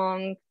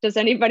belong. Does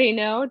anybody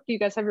know? Do you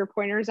guys have your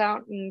pointers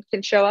out and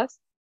can show us?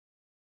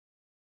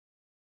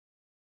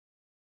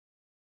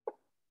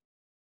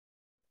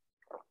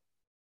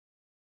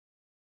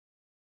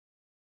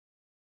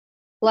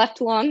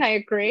 Left lung, I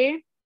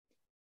agree.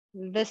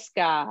 This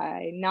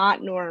guy,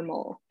 not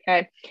normal.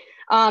 Okay.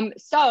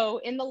 So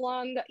in the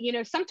lung, you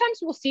know, sometimes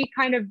we'll see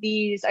kind of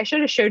these, I should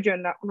have showed you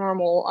a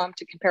normal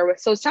to compare with.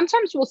 So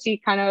sometimes we'll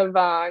see kind of,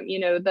 you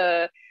know,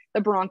 the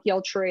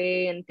bronchial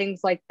tree and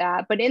things like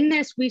that. But in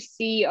this, we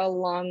see a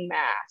lung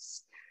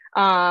mass.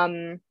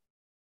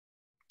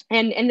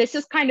 And this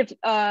is kind of,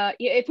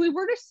 if we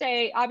were to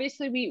say,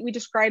 obviously we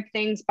describe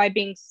things by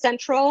being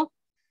central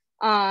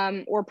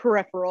or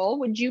peripheral.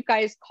 Would you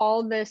guys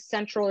call this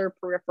central or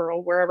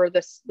peripheral, wherever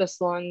this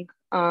lung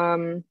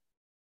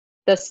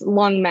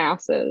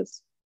mass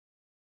is?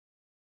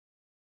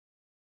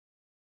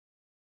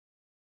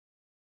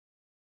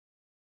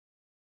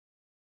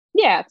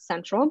 Yeah, it's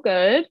central.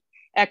 Good.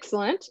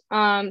 Excellent.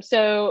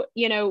 So,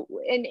 you know,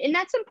 and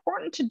that's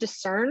important to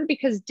discern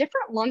because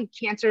different lung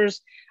cancers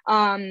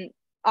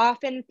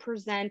often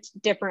present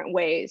different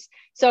ways.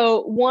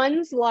 So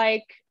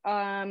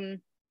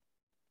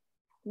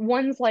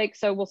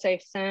so we'll say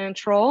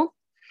central.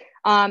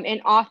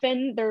 And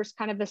often there's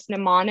kind of this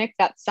mnemonic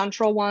that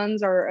central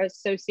ones are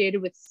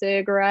associated with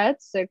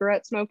cigarette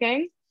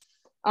smoking.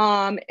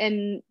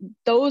 And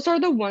those are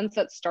the ones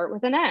that start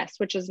with an S,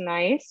 which is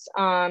nice.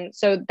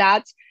 So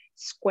that's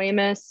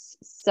squamous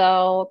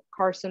cell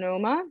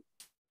carcinoma,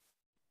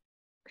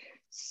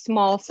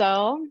 small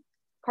cell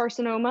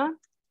carcinoma.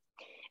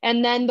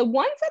 And then the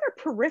ones that are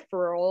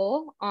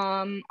peripheral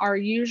are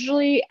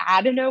usually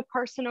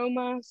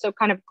adenocarcinoma, so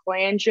kind of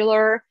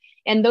glandular.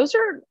 And those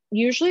are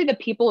usually the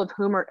people of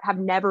whom have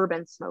never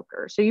been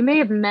smokers. So you may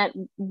have met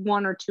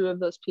one or two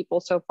of those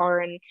people so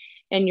far in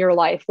your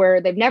life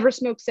where they've never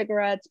smoked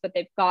cigarettes, but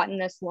they've gotten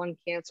this lung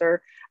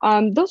cancer.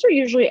 Those are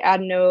usually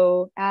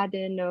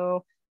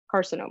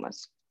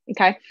adenocarcinomas.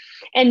 Okay.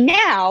 And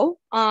now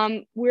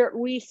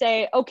we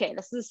say, okay,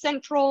 this is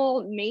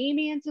central,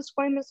 maybe it's a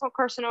squamous cell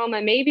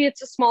carcinoma, maybe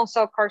it's a small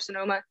cell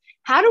carcinoma.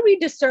 How do we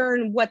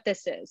discern what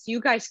this is?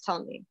 You guys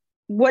tell me.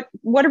 What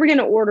are we going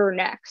to order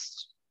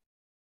next?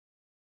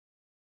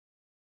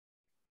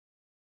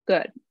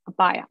 Good. A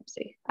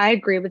biopsy. I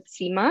agree with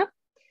Seema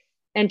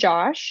and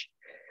Josh.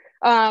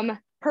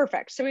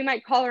 Perfect. So we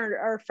might call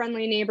our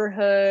friendly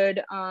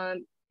neighborhood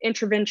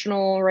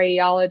interventional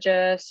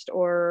radiologist,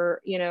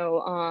 or, you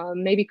know,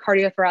 maybe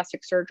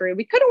cardiothoracic surgery.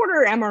 We could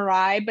order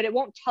MRI, but it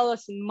won't tell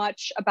us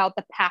much about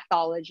the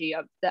pathology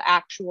of the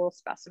actual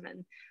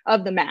specimen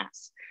of the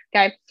mass.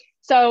 Okay.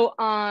 So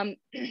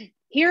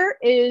here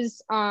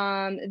is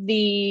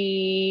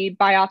the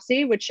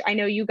biopsy, which I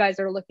know you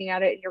guys are looking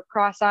at it and you're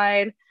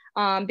cross-eyed.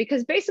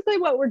 Because basically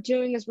what we're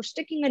doing is we're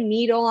sticking a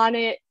needle on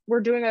it.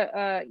 We're doing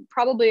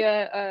probably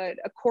a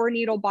core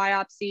needle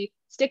biopsy,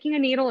 sticking a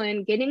needle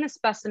in, getting a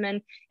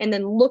specimen, and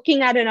then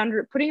looking at it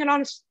putting it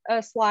on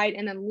a slide,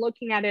 and then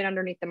looking at it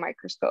underneath the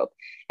microscope.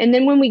 And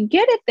then when we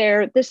get it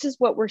there, this is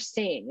what we're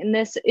seeing. And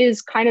this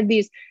is kind of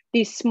these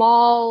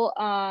small,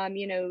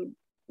 you know,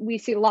 we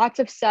see lots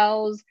of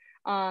cells,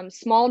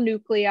 small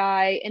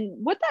nuclei.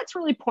 And what that's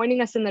really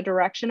pointing us in the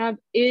direction of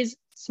is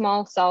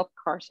small cell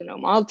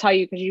carcinoma. I'll tell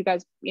you, because you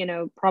guys, you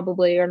know,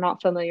 probably are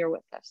not familiar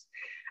with this.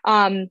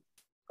 And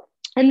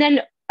then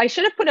I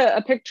should have put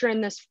a picture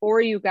in this for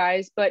you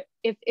guys, but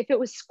if it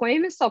was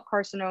squamous cell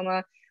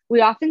carcinoma,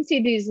 we often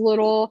see these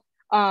little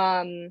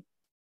bodies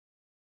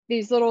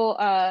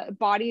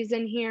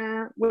in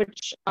here,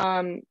 which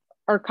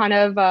are kind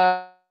of,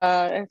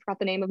 I forgot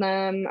the name of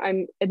them.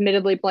 I'm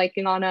admittedly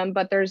blanking on them,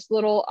 but there's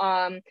little,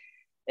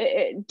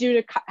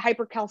 due to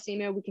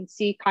hypercalcemia, we can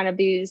see kind of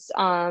these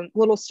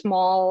little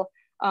small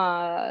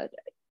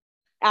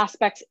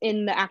aspects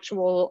in the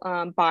actual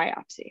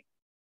biopsy.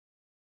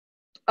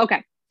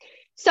 Okay,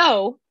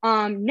 so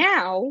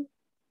now,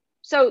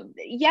 so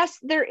yes,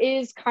 there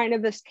is kind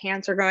of this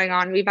cancer going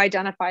on. We've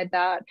identified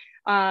that.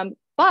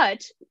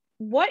 But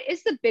what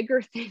is the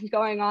bigger thing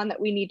going on that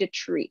we need to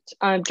treat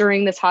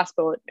during this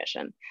hospital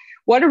admission?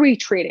 What are we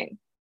treating?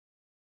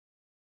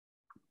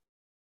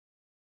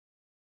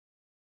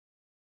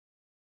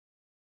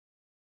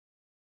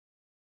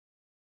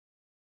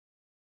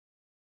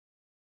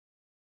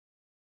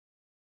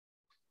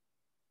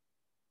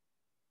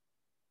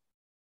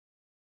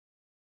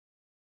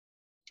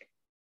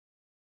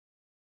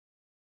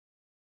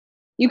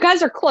 You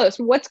guys are close.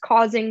 What's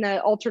causing the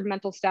altered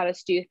mental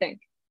status, do you think?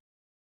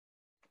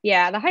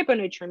 Yeah, the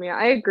hyponatremia.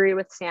 I agree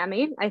with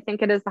Sammy. I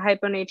think it is the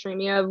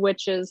hyponatremia,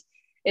 which is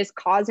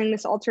causing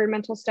this altered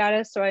mental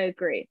status. So I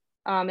agree.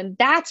 And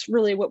that's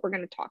really what we're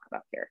going to talk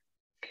about here.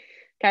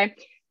 Okay.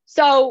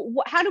 So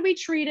how do we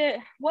treat it?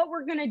 What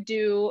we're going to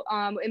do,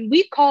 and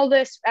we call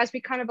this, as we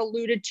kind of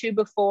alluded to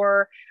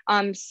before,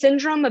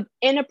 syndrome of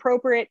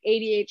inappropriate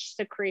ADH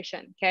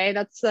secretion. Okay.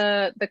 That's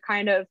the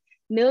kind of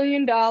 $1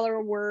 million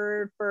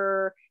word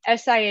for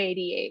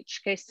SIADH.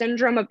 Okay.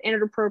 Syndrome of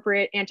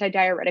inappropriate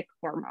antidiuretic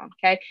hormone.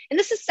 Okay. And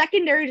this is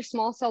secondary to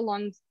small cell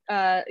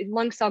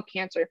lung cell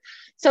cancer.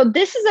 So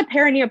this is a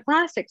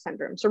paraneoplastic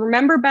syndrome. So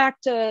remember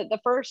back to the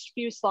first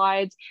few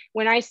slides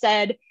when I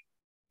said,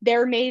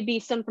 there may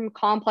be symptom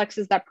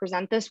complexes that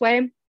present this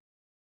way.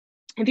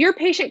 If your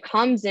patient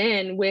comes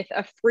in with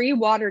a free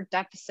water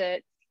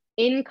deficit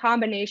in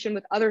combination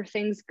with other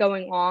things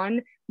going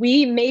on,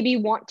 we maybe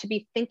want to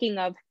be thinking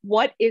of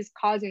what is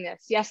causing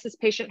this. Yes, this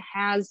patient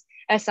has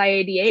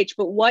SIADH,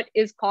 but what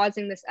is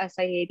causing this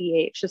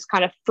SIADH, this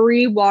kind of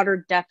free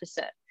water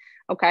deficit?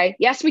 Okay.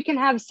 Yes, we can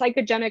have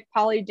psychogenic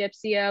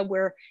polydipsia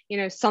where, you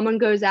know, someone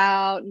goes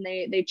out and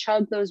they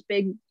chug those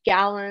big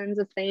gallons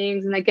of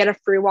things and they get a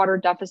free water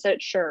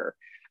deficit. Sure.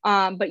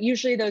 But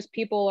usually those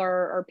people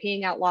are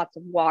peeing out lots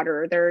of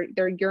water.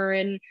 Their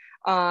urine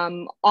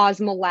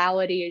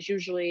osmolality is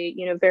usually,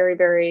 you know, very,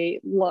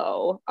 very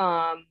low.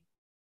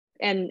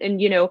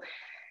 And, you know,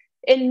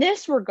 in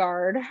this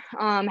regard,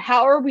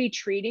 how are we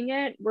treating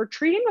it? We're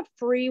treating a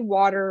free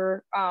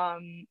water,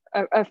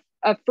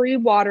 a free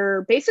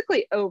water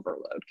basically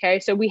overload. Okay,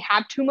 so we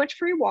have too much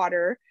free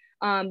water,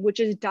 which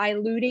is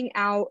diluting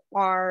out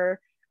our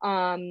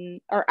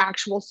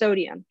actual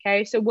sodium.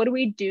 Okay, so what do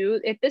we do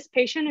if this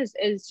patient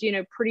is you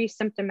know, pretty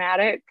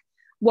symptomatic?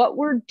 What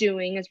we're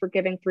doing is we're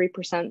giving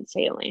 3%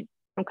 saline.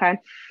 Okay,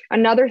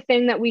 another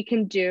thing that we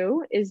can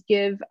do is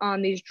give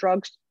these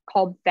drugs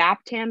called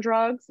Vaptan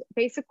drugs.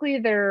 Basically,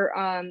 they're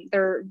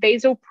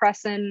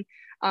vasopressin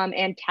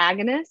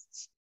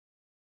antagonists.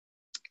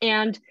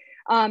 And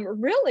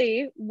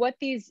really what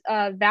these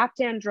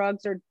Vaptan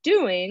drugs are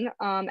doing,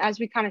 as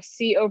we kind of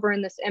see over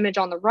in this image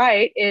on the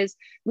right, is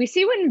we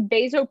see when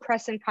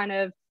vasopressin kind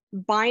of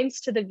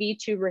binds to the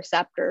V2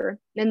 receptor,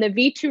 and the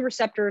V2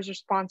 receptor is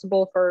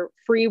responsible for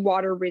free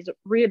water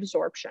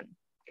reabsorption.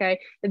 Okay,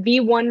 the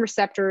V1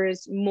 receptor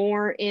is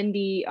more in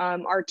the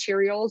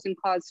arterioles and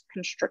cause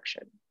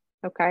constriction.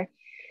 Okay,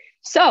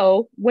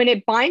 so when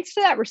it binds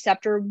to that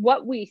receptor,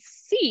 what we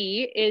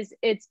see is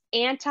it's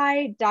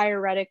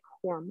anti-diuretic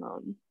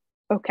hormone.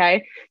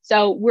 Okay,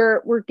 so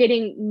we're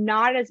getting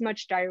not as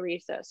much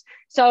diuresis.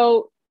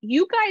 So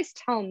you guys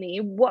tell me,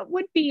 what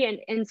would be an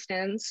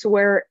instance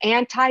where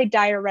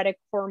anti-diuretic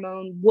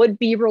hormone would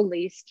be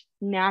released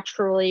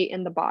naturally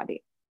in the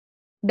body?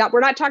 That we're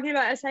not talking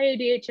about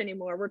SIADH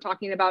anymore. We're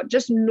talking about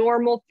just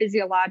normal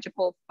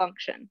physiological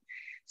function.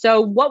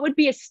 So what would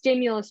be a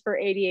stimulus for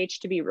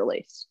ADH to be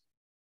released?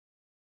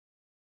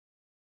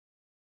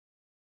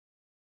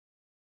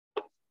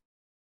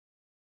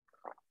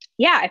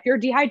 Yeah, if you're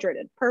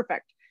dehydrated,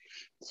 perfect.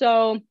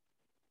 So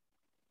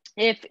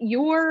if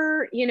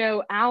you're, you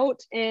know,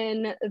 out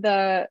in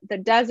the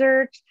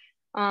desert,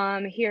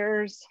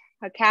 here's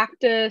a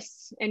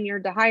cactus and you're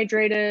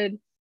dehydrated,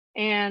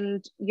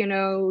 and, you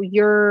know,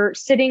 you're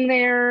sitting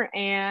there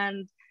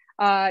and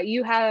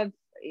you have,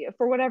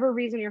 for whatever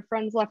reason, your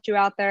friends left you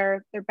out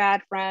there. They're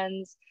bad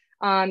friends.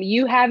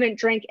 You haven't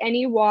drank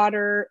any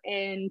water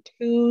in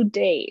 2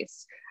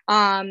 days.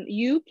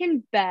 You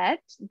can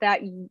bet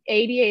that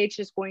ADH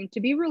is going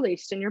to be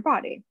released in your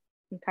body.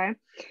 Okay.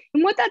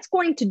 And what that's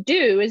going to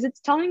do is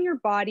it's telling your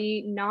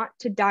body not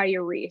to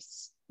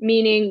diurese,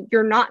 meaning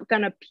you're not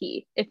going to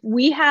pee. If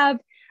we have,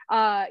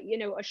 you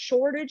know, a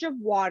shortage of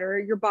water,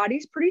 your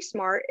body's pretty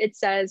smart. It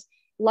says,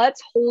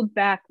 let's hold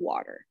back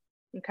water.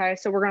 Okay,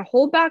 so we're going to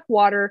hold back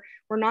water.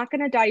 We're not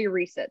going to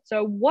diurese it.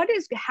 So what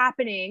is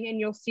happening, and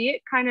you'll see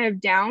it kind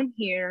of down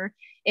here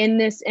in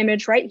this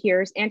image right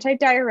here, is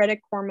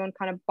antidiuretic hormone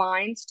kind of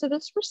binds to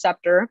this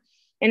receptor,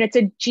 and it's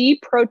a G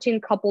protein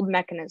coupled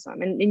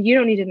mechanism. And you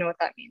don't need to know what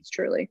that means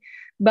truly.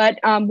 But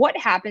what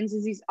happens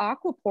is these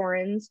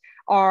aquaporins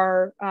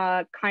are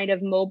kind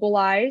of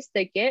mobilized.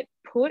 They get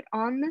put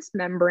on this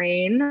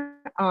membrane,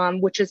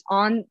 which is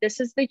on,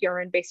 this is the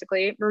urine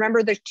basically.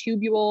 Remember the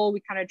tubule,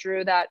 we kind of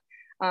drew that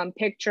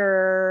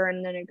picture,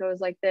 and then it goes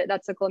like that.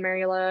 That's the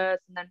glomerulus,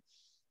 and then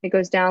it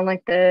goes down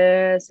like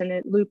this and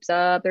it loops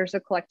up. There's a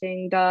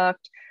collecting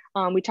duct.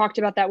 We talked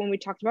about that when we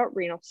talked about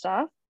renal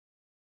stuff.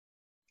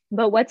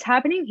 But what's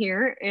happening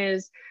here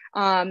is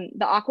the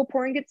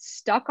aquaporin gets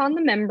stuck on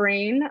the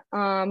membrane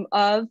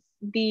of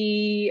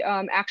the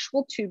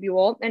actual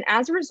tubule, and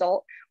as a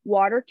result,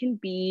 water can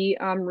be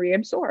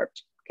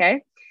reabsorbed.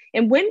 Okay,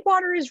 and when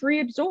water is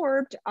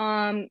reabsorbed,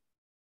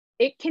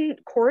 it can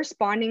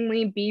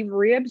correspondingly be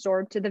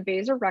reabsorbed to the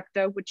vasa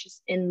recta, which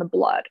is in the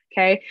blood.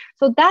 Okay,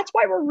 so that's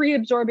why we're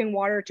reabsorbing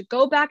water, to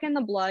go back in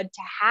the blood,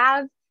 to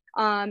have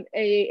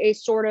a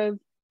sort of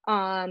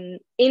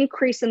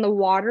increase in the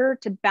water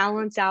to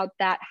balance out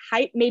that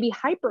maybe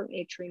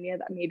hypernatremia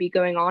that may be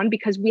going on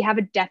because we have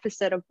a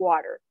deficit of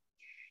water.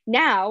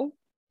 Now,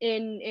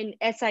 in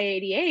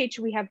SIADH,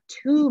 we have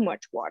too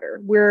much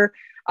water. We're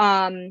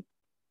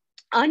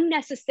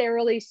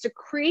unnecessarily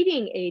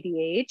secreting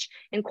ADH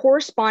and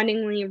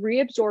correspondingly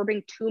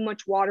reabsorbing too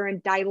much water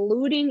and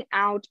diluting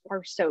out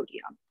our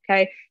sodium.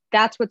 Okay,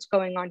 that's what's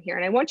going on here.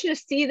 And I want you to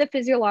see the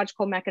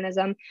physiological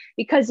mechanism,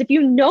 because if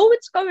you know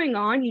what's going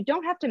on, you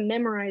don't have to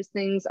memorize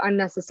things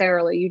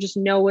unnecessarily. You just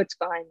know what's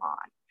going on.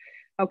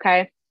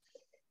 Okay.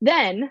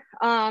 Then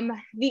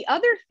the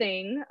other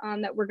thing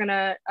that we're going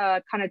to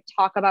kind of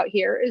talk about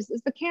here is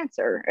the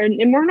cancer.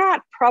 And we're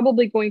not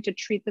probably going to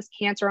treat this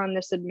cancer on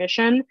this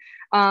admission.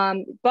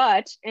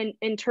 But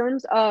in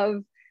terms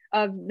of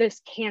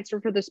this cancer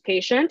for this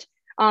patient,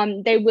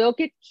 they will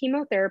get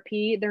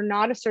chemotherapy. They're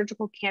not a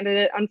surgical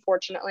candidate,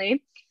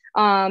 unfortunately,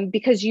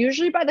 because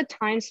usually by the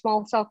time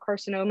small cell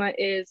carcinoma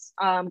is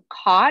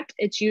caught,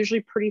 it's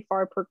usually pretty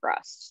far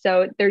progressed.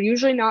 So they're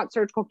usually not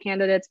surgical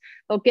candidates.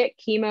 They'll get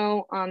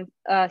chemo,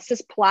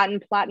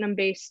 cisplatin,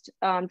 platinum-based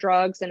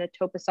drugs, and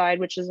etoposide,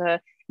 which is a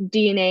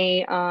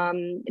DNA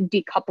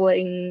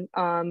decoupling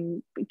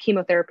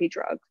chemotherapy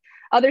drug.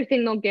 Other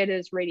thing they'll get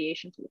is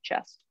radiation to the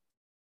chest.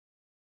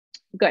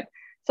 Good.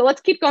 So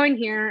let's keep going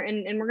here,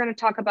 and we're going to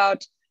talk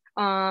about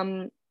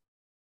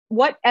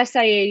what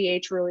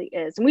SIADH really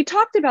is. And we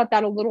talked about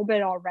that a little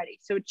bit already,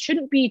 so it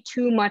shouldn't be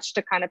too much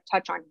to kind of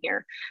touch on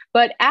here.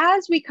 But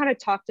as we kind of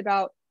talked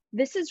about,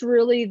 this is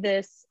really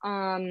this,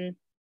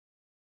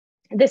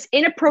 this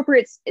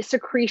inappropriate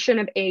secretion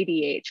of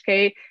ADH,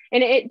 okay?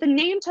 And the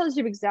name tells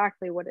you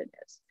exactly what it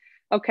is,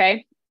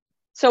 okay?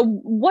 So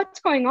what's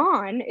going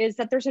on is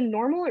that there's a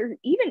normal or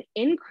even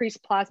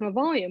increased plasma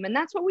volume, and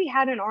that's what we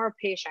had in our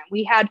patient.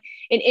 We had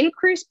an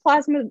increased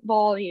plasma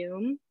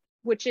volume,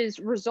 which is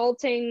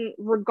resulting,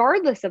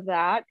 regardless of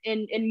that,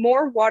 in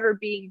more water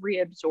being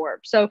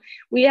reabsorbed. So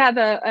we have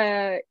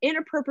a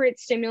inappropriate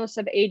stimulus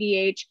of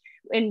ADH,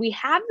 and we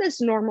have this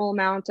normal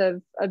amount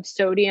of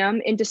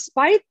sodium, and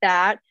despite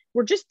that,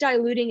 we're just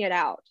diluting it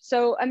out.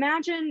 So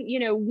imagine,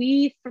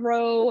 we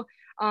throw,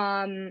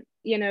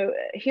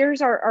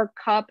 here's our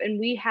cup, and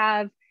we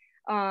have,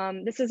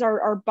 this is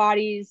our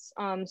body's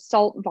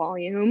salt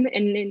volume,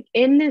 and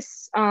in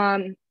this,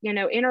 in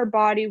our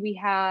body, we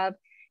have,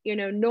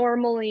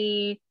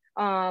 normally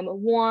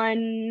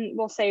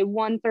we'll say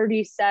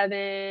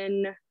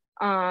 137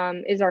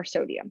 is our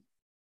sodium.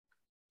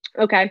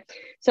 Okay,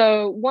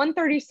 so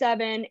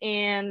 137,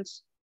 and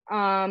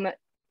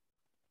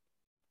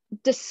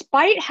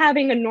despite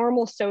having a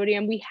normal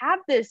sodium, we have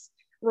this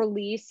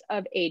release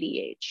of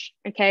ADH,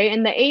 okay?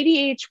 And the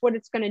ADH, what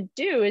it's going to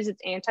do is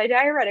it's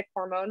antidiuretic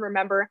hormone.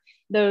 Remember,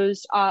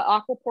 those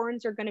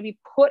aquaporins are going to be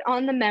put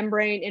on the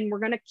membrane, and we're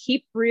going to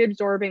keep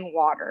reabsorbing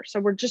water. So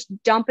we're just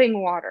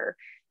dumping water.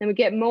 Then we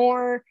get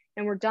more,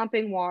 and we're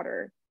dumping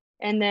water.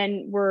 And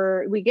then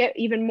we get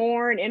even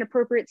more, an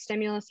inappropriate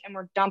stimulus, and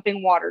we're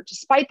dumping water,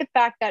 despite the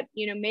fact that,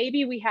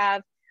 maybe we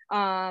have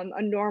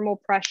a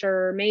normal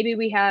pressure, maybe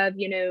we have,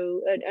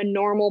 a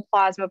normal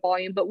plasma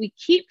volume, but we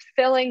keep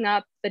filling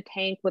up the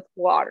tank with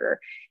water.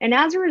 And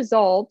as a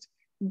result,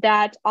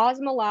 that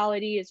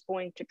osmolality is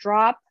going to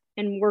drop,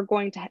 and we're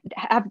going to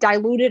have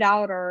diluted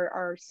out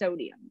our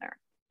sodium there.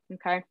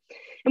 Okay.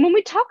 And when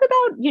we talk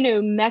about,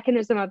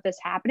 mechanism of this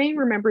happening,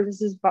 remember,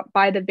 this is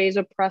by the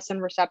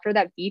vasopressin receptor,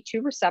 that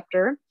V2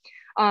 receptor,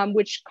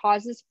 which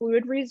causes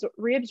fluid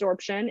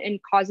reabsorption and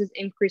causes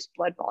increased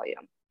blood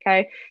volume.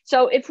 Okay,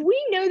 so if we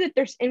know that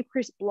there's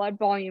increased blood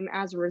volume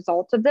as a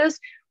result of this,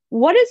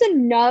 what is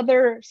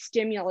another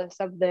stimulus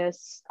of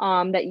this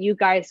that you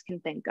guys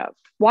can think of?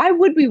 Why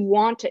would we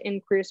want to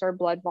increase our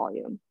blood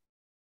volume?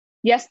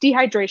 Yes,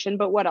 dehydration,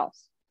 but what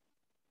else?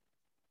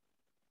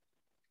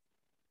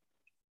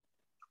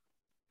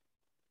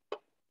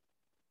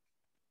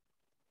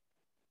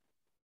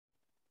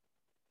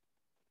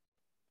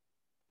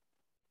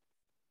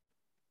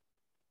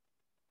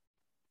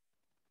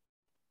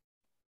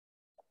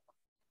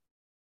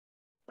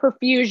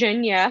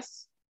 Perfusion,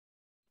 yes.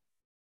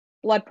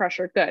 Blood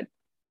pressure, good.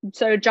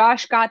 So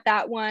Josh got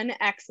that one,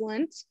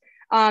 excellent.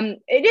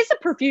 It is a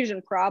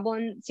perfusion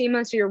problem,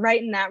 Seema, so you're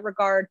right in that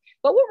regard.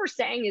 But what we're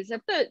saying is, if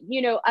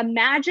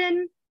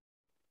imagine,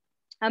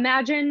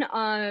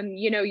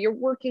 you're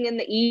working in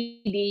the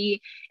ED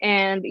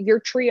and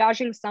you're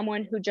triaging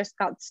someone who just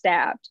got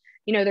stabbed.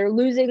 They're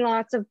losing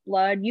lots of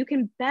blood. You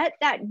can bet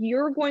that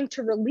you're going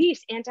to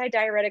release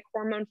antidiuretic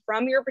hormone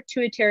from your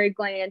pituitary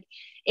gland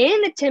in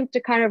an attempt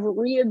to kind of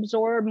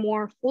reabsorb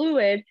more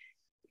fluid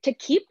to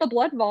keep the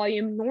blood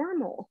volume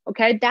normal.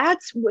 Okay,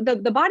 that's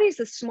the body's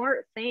a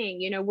smart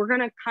thing. We're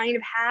going to kind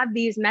of have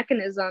these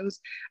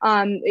mechanisms.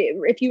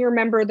 If you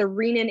remember the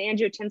renin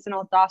angiotensin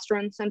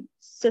aldosterone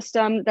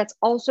system, that's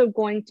also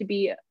going to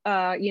be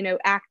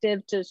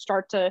active to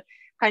start to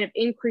kind of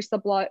increase the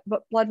blood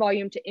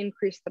volume, to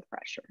increase the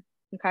pressure.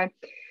 Okay,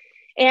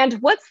 and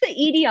what's the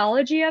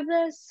etiology of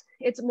this?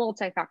 It's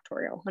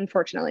multifactorial,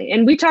 unfortunately.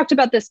 And we talked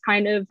about this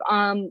kind of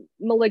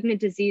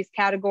malignant disease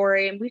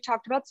category, and we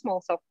talked about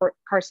small cell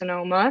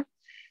carcinoma,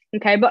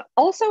 okay? But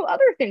also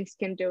other things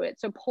can do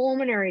it. So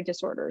pulmonary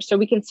disorders. So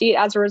we can see it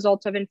as a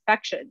result of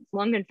infections,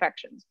 lung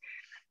infections.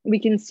 We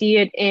can see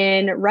it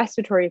in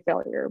respiratory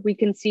failure. We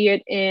can see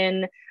it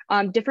in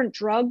different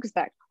drugs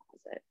that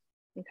cause it,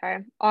 Okay,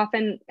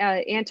 often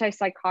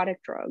antipsychotic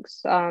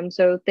drugs.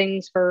 So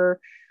things for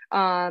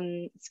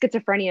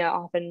schizophrenia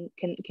often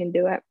can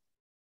do it.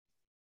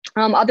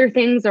 Other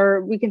things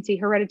are, we can see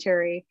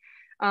hereditary.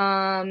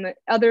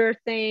 Other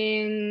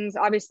things,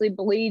 obviously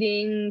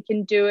bleeding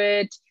can do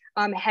it.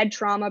 Head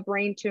trauma,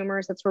 brain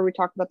tumors, that's where we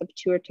talk about the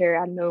pituitary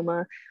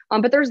adenoma.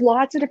 But there's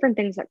lots of different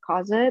things that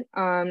cause it.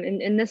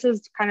 And this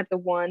is kind of the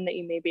one that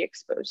you may be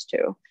exposed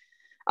to.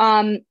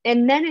 And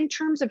then in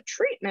terms of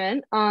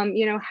treatment,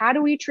 how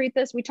do we treat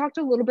this? We talked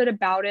a little bit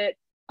about it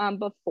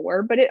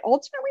before, but it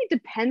ultimately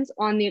depends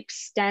on the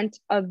extent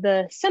of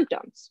the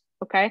symptoms.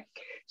 Okay.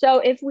 So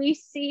if we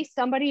see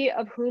somebody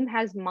of whom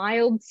has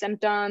mild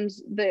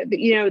symptoms,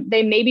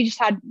 they maybe just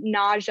had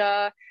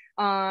nausea,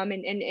 and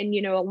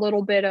a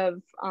little bit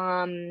of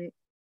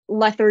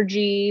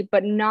lethargy,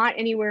 but not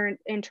anywhere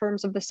in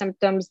terms of the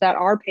symptoms that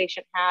our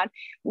patient had.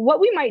 What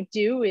we might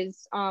do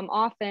is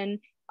often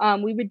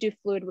we would do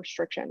fluid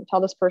restriction.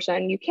 Tell this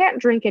person you can't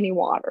drink any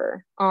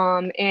water,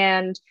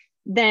 and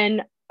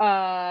then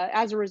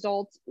as a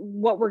result,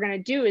 what we're going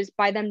to do is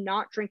by them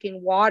not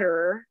drinking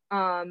water,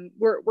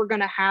 we're going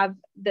to have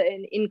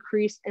an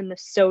increase in the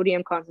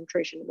sodium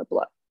concentration in the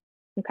blood.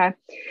 Okay.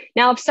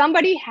 Now, if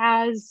somebody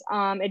has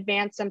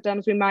advanced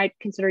symptoms, we might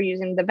consider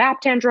using the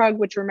Vaptan drug,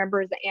 which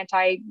remember is the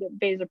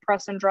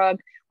anti-vasopressin drug,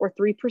 or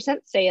 3%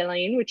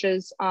 saline, which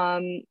is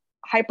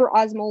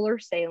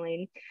hyperosmolar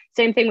saline.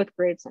 Same thing with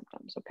grave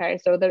symptoms. Okay.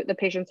 So the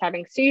patient's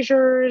having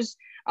seizures,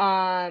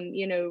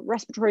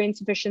 respiratory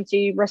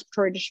insufficiency,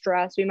 respiratory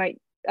distress, we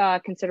might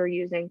consider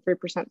using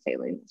 3%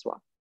 saline as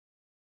well.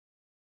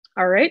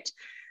 All right.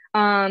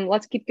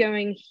 Let's keep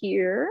going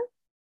here.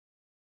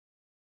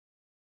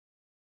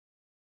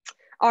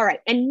 All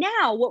right, and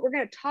now what we're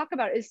going to talk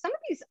about is some of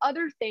these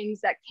other things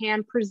that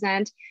can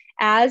present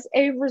as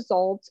a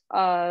result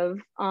of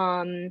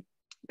paraneoplastic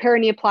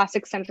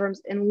syndromes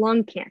in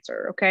lung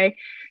cancer, okay?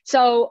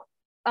 So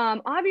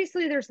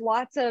obviously there's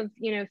lots of,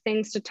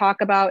 things to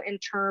talk about in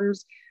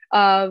terms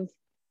of,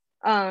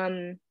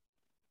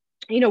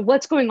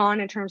 what's going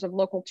on in terms of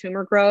local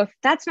tumor growth.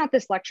 That's not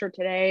this lecture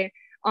today.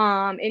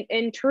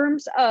 In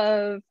terms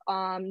of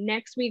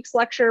next week's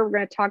lecture, we're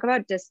going to talk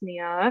about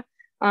dyspnea.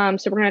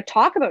 So we're going to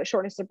talk about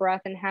shortness of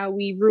breath and how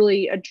we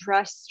really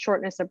address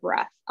shortness of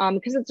breath,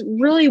 because it's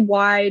really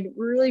wide,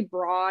 really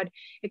broad.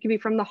 It can be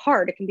from the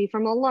heart, it can be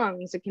from the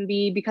lungs, it can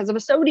be because of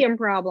a sodium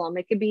problem,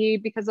 it could be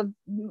because of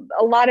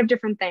a lot of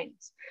different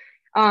things.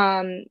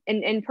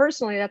 And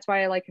personally, that's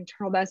why I like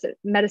internal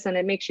medicine.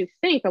 It makes you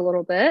think a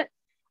little bit.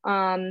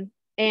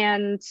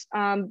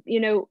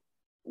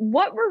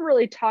 What we're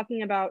really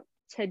talking about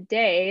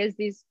today is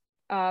these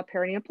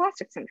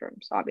paraneoplastic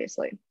syndromes,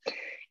 obviously.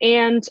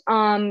 And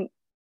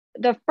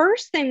the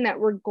first thing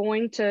that we're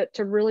going to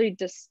really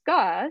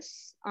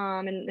discuss,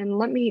 and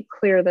let me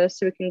clear this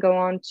so we can go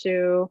on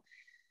to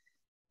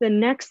the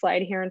next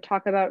slide here and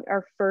talk about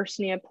our first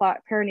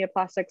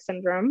paraneoplastic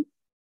syndrome,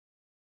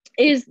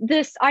 is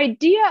this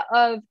idea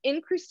of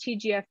increased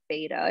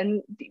TGF-beta.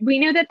 And we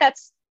know that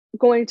that's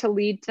going to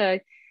lead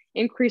to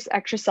increased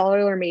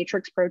extracellular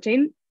matrix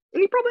protein.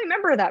 And you probably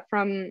remember that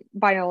from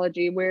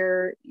biology,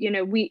 where,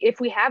 if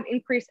we have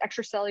increased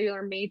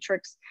extracellular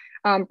matrix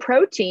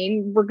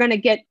protein, we're going to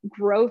get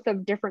growth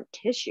of different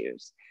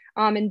tissues.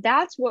 And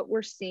that's what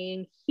we're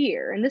seeing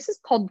here. And this is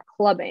called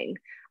clubbing.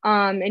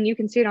 And you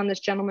can see it on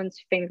this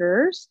gentleman's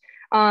fingers.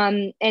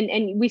 And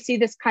we see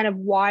this kind of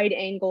wide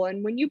angle.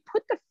 And when you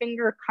put the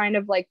finger kind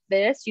of like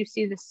this, you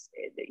see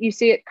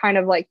it kind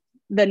of like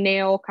the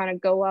nail kind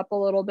of go up a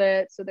little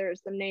bit. So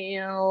there's the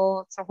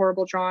nail. It's a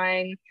horrible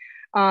drawing.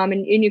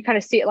 And you kind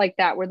of see it like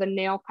that, where the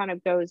nail kind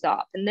of goes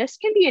up. And this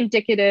can be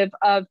indicative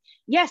of,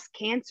 yes,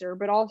 cancer,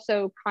 but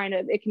also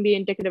it can be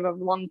indicative of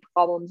lung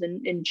problems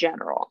in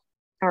general.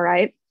 All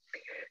right.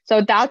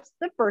 So that's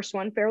the first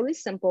one, fairly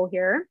simple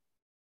here.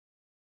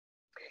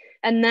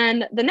 And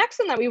then the next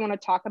one that we want to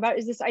talk about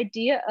is this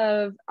idea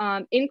of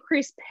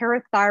increased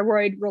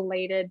parathyroid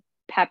related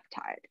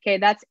peptide. Okay.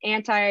 That's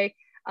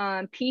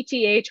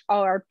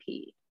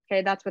anti-PTH-RP.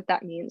 Okay, that's what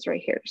that means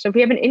right here. So if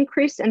we have an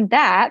increase in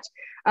that,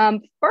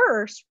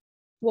 first,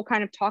 we'll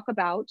kind of talk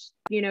about,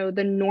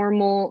 the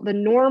normal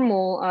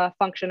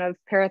function of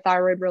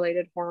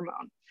parathyroid-related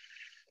hormone.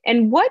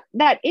 And what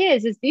that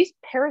is these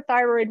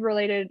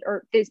parathyroid-related,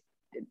 or this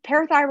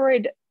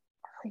parathyroid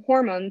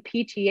hormone,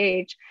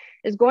 PTH,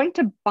 is going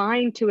to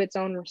bind to its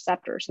own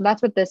receptor. So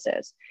that's what this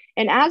is.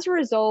 And as a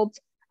result,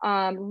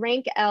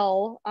 rank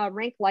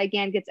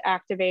ligand gets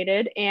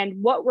activated.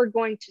 And what we're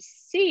going to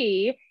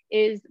see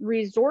is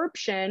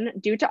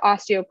resorption due to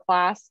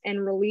osteoclasts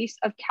and release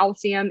of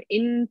calcium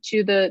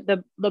into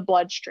the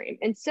bloodstream.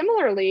 And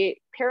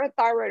similarly,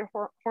 parathyroid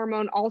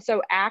hormone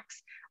also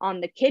acts on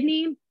the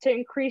kidney to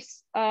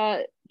increase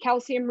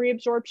calcium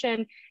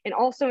reabsorption, and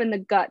also in the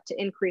gut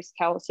to increase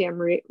calcium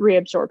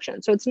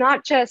reabsorption. So it's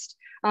not just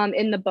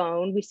in the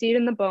bone. We see it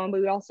in the bone,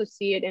 but we also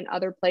see it in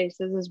other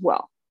places as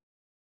well.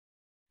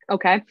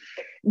 Okay,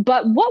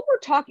 but what we're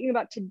talking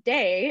about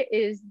today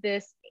is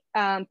this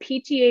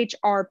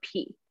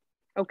PTH-RP.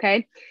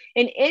 Okay.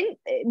 And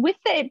with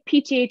the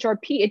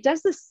PTHRP, it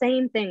does the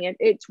same thing.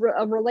 It's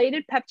a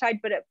related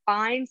peptide, but it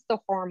binds the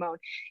hormone.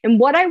 And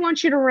what I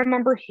want you to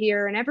remember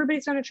here, and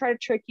everybody's going to try to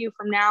trick you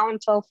from now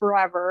until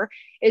forever,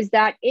 is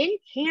that in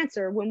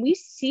cancer, when we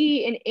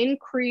see an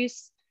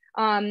increase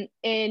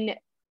in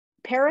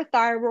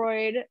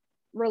parathyroid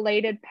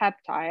related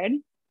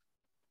peptide,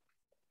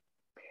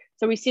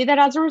 so we see that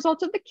as a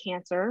result of the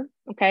cancer,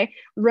 okay?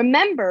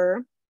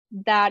 Remember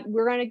that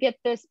we're going to get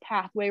this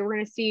pathway. We're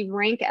going to see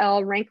rank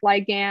L, rank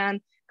ligand,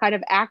 kind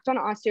of act on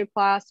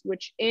osteoclasts,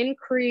 which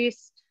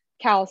increase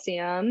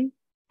calcium.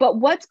 But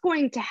what's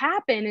going to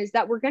happen is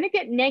that we're going to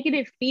get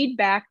negative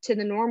feedback to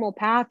the normal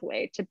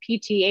pathway, to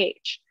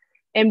PTH.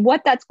 And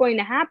what that's going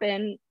to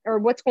happen, or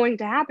what's going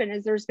to happen,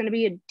 is there's going to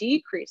be a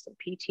decrease in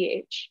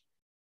PTH.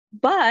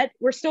 But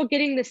we're still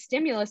getting the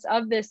stimulus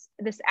of this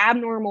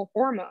abnormal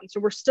hormone.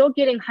 So we're still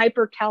getting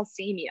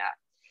hypercalcemia.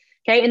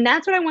 Okay, and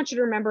that's what I want you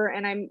to remember.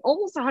 And I'm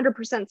almost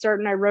 100%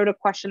 certain I wrote a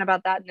question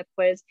about that in the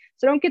quiz.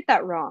 So don't get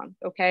that wrong,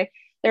 okay?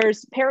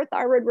 There's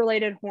parathyroid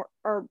related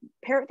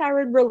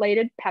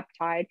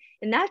peptide,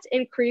 and that's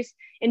increased.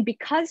 And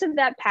because of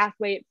that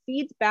pathway, it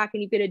feeds back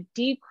and you get a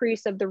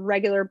decrease of the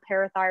regular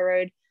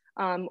parathyroid,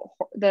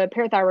 the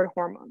parathyroid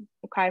hormone,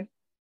 okay?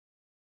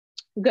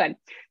 Good.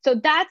 So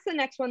that's the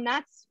next one.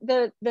 That's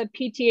the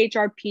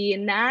PTHRP,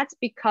 and that's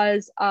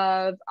because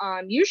of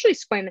usually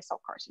squamous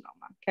cell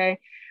carcinoma, okay?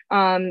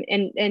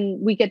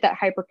 And we get that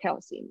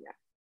hypercalcemia.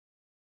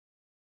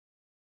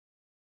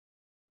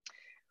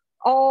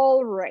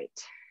 All right,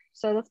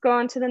 so let's go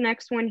on to the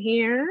next one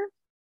here.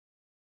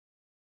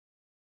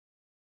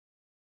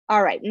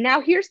 All right,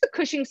 now here's the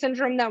Cushing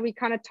syndrome that we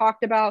kind of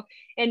talked about.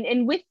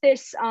 And with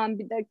this,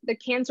 the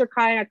cancer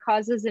kind of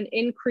causes an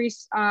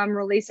increased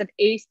release of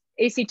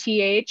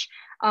ACTH,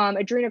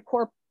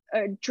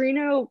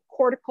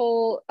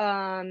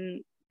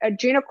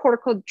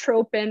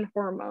 adrenocorticotropin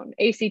hormone,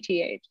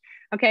 ACTH.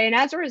 Okay, and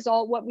as a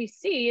result, what we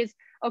see is,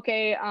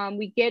 okay,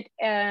 we get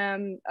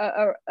a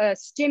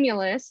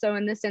stimulus. So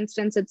in this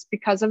instance, it's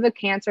because of the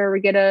cancer,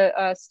 we get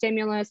a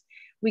stimulus,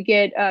 we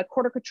get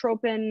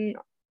corticotropin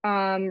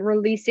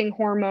releasing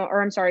hormone,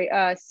 or I'm sorry,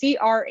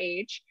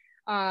 CRH,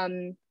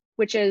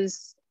 which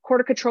is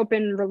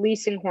corticotropin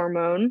releasing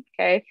hormone,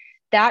 okay?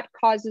 That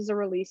causes a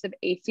release of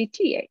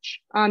ACTH.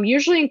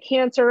 Usually in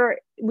cancer,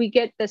 we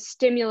get the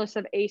stimulus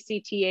of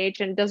ACTH,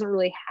 and it doesn't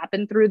really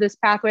happen through this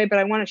pathway, but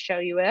I want to show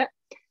you it.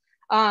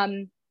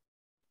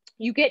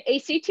 You get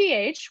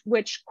ACTH,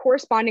 which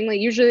correspondingly,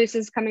 usually this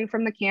is coming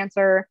from the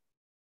cancer.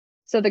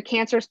 So the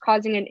cancer is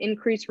causing an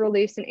increased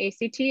release in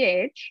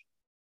ACTH,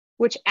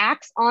 which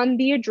acts on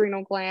the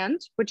adrenal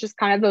gland, which is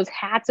kind of those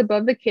hats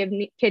above the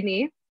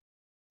kidney.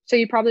 So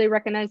you probably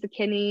recognize the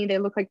kidney. They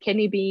look like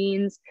kidney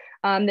beans.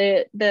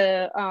 The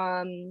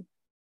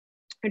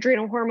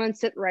adrenal hormones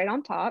sit right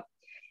on top.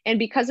 And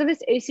because of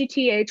this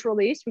ACTH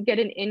release, we get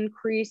an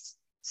increased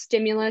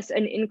stimulus,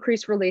 an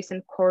increased release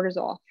in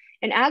cortisol.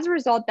 And as a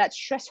result, that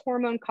stress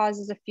hormone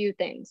causes a few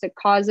things. It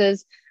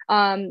causes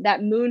that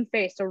moon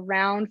face, a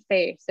round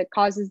face. It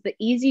causes the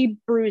easy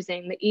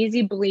bruising, the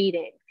easy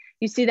bleeding.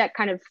 You see that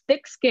kind of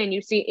thick skin.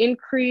 You see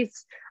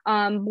increased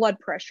blood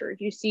pressure.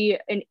 You see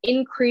an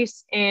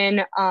increase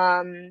in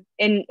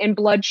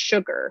blood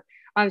sugar.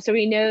 So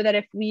we know that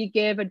if we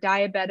give a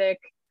diabetic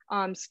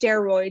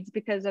steroids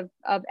because of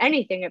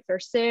anything, if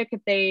they're sick,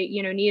 if they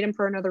need them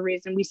for another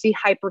reason, we see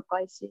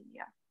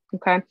hyperglycemia.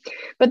 Okay,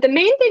 but the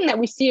main thing that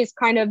we see is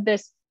kind of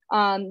this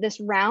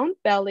round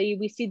belly.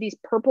 We see these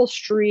purple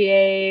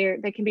striae.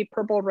 They can be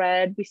purple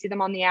red. We see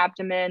them on the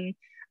abdomen.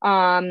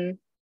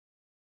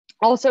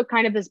 Also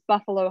kind of this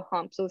buffalo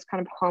hump, so this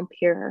kind of hump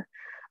here.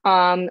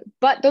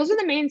 But those are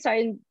the main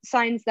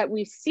signs that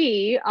we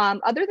see,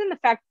 other than the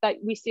fact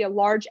that we see a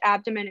large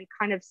abdomen and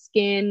kind of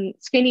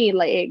skinny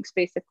legs,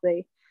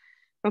 basically.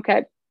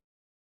 Okay,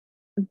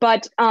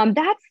 but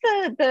that's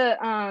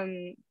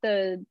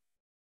the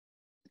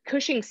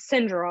Cushing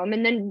syndrome.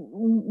 And then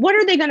what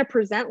are they going to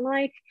present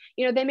like?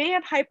 They may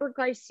have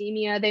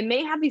hyperglycemia, they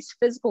may have these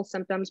physical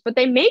symptoms, but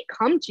they may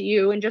come to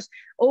you and just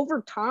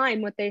over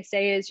time, what they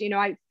say is,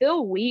 I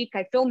feel weak,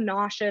 I feel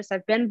nauseous,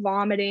 I've been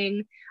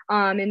vomiting.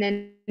 And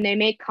then they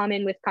may come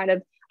in with kind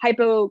of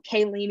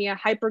hypokalemia,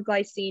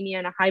 hyperglycemia,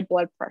 and a high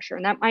blood pressure.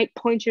 And that might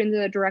point you in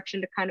the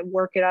direction to kind of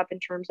work it up in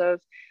terms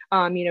of,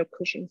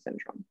 Cushing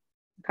syndrome.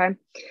 Okay.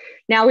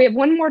 Now we have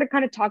one more to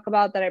kind of talk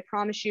about that I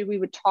promised you we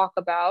would talk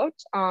about.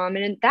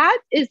 And that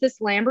is this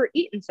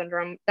Lambert-Eaton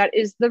syndrome. That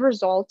is the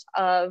result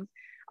of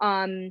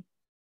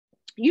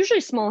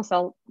usually small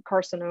cell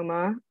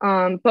carcinoma.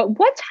 But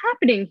what's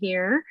happening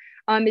here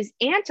is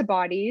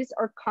antibodies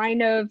are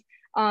kind of,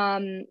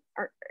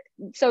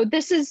 so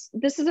this is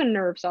a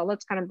nerve cell.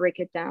 Let's kind of break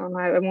it down.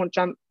 I won't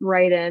jump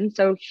right in.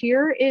 So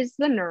here is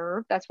the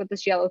nerve. That's what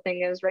this yellow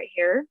thing is right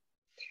here.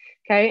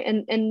 Okay,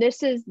 and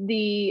this is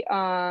the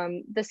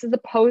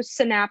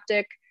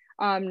postsynaptic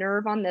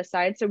nerve on this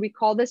side. So we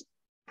call this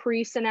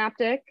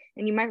presynaptic,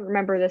 and you might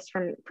remember this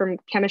from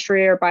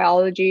chemistry or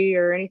biology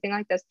or anything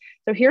like this.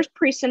 So here's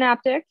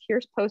presynaptic,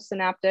 here's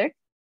postsynaptic,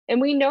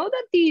 And we know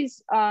that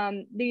these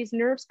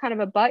nerves kind of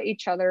abut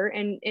each other,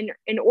 and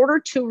in order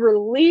to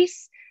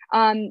release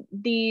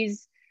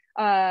these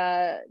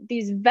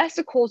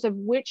vesicles of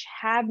which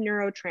have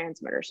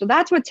neurotransmitters. So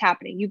that's what's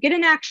happening. You get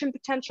an action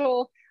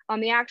potential.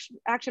 The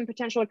action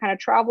potential kind of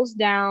travels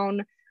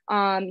down.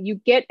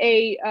 You get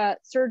a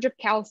surge of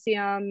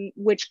calcium,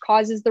 which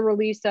causes the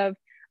release of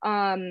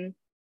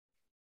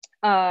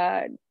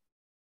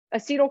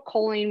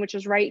acetylcholine, which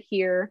is right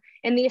here.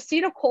 And the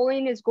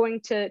acetylcholine is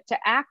going to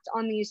act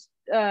on these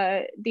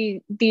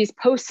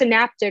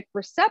postsynaptic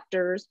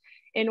receptors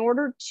in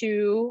order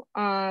to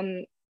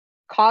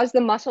cause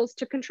the muscles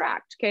to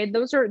contract. Okay,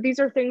 these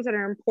are things that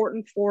are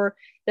important for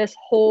this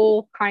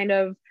whole kind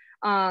of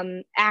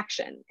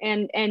action.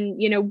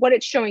 And you know what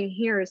it's showing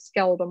here is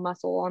skeletal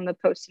muscle on the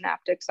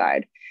postsynaptic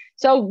side.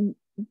 So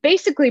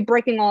basically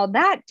breaking all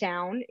that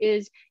down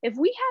is if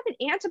we have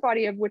an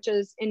antibody of which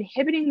is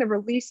inhibiting the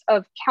release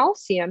of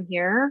calcium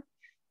here,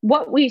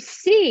 what we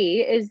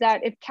see is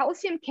that if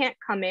calcium can't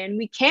come in,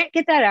 we can't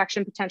get that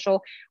action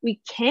potential.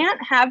 We can't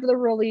have the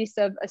release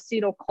of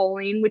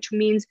acetylcholine, which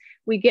means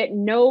we get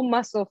no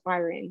muscle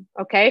firing.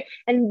 Okay.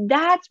 And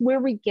that's where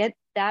we get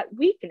that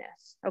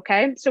weakness.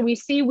 Okay. So we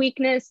see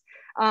weakness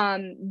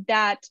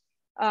that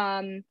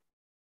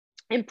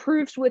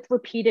improves with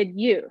repeated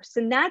use.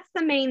 And that's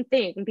the main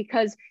thing,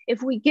 because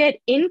if we get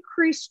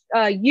increased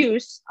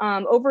use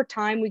over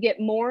time, we get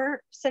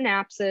more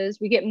synapses,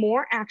 we get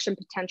more action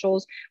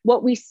potentials.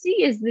 What we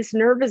see is this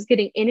nerve is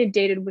getting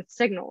inundated with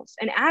signals.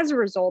 And as a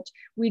result,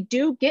 we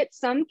do get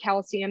some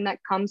calcium that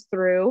comes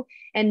through,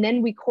 and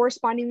then we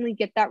correspondingly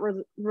get that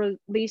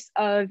release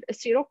of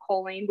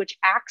acetylcholine, which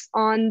acts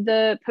on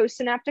the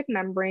postsynaptic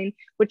membrane,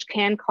 which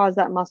can cause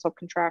that muscle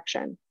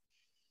contraction.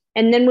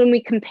 And then when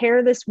we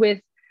compare this with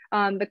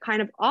the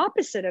kind of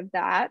opposite of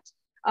that,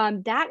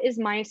 that is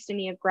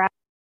myasthenia gravis.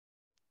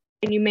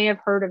 And you may have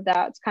heard of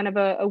that. It's kind of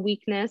a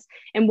weakness.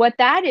 And what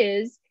that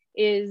is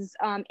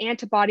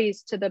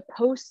antibodies to the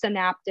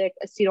postsynaptic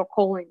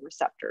acetylcholine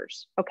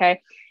receptors.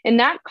 Okay. And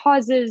that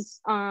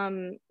causes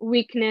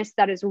weakness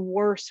that is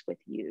worse with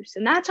use.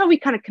 And that's how we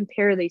kind of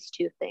compare these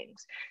two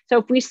things. So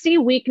if we see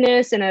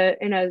weakness in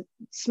a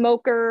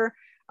smoker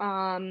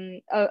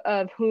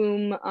of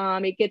whom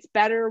it gets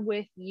better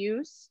with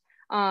use,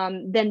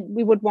 then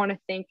we would want to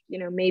think, you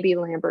know, maybe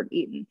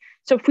Lambert-Eaton.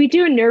 So if we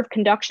do a nerve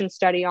conduction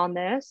study on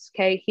this,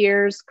 okay,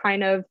 here's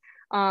kind of,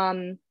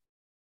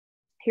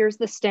 here's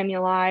the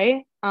stimuli,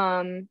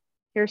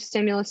 here's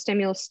stimulus.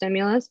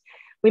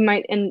 We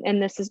might,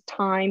 and this is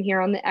time here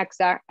on the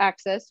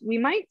x-axis, we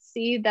might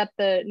see that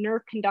the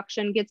nerve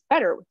conduction gets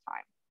better with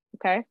time,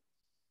 okay?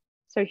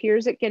 So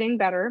here's it getting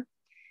better.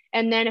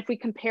 And then if we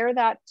compare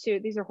that to,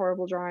 these are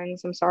horrible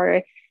drawings, I'm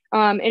sorry.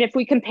 And if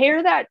we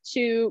compare that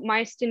to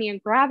myasthenia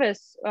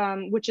gravis,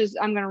 which is,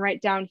 I'm going to write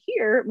down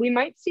here, we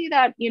might see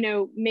that, you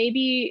know,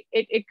 maybe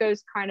it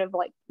goes kind of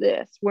like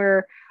this,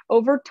 where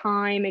over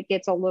time it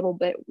gets a little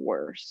bit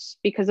worse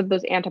because of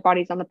those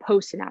antibodies on the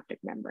postsynaptic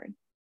membrane.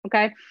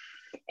 Okay.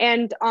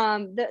 And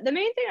the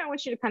main thing I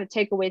want you to kind of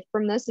take away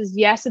from this is,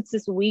 yes, it's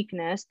this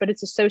weakness, but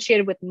it's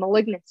associated with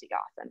malignancy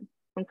often.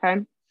 Okay.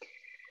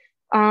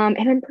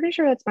 And I'm pretty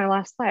sure that's my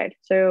last slide.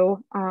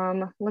 So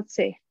let's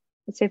see.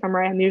 Let's see if I'm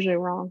right. I'm usually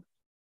wrong.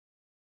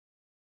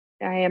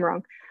 I am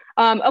wrong.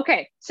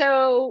 Okay,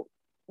 so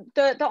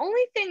the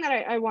only thing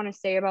that I want to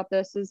say about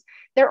this is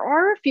there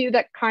are a few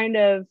that kind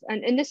of,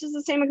 and this is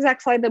the same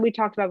exact slide that we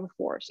talked about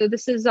before. So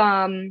this is,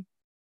 could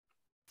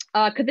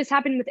this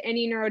happen with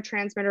any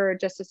neurotransmitter or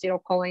just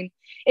acetylcholine?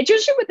 It's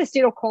usually with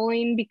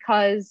acetylcholine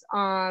because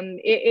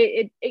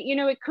you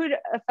know, it could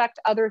affect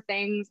other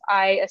things.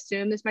 I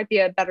assume this might be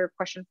a better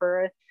question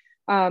for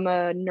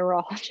a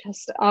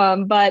neurologist,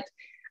 but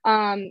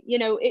you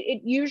know,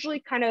 it usually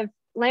kind of,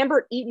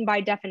 Lambert-Eaton by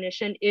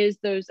definition is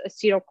those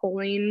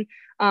acetylcholine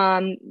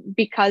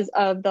because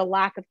of the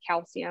lack of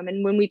calcium.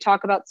 And when we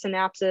talk about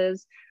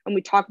synapses and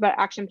we talk about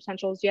action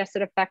potentials, yes,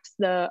 it affects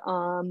the,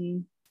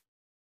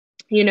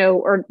 you know,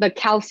 or the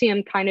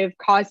calcium kind of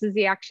causes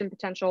the action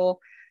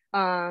potential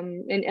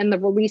and the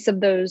release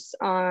of those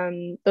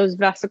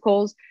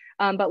vesicles.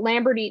 But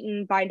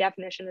Lambert-Eaton by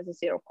definition is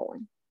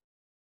acetylcholine.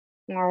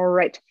 All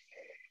right.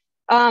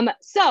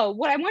 So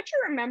what I want you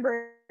to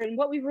remember, and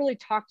what we really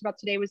talked about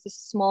today, was the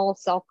small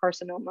cell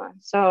carcinoma.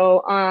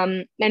 So,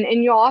 and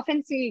you'll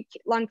often see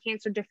lung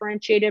cancer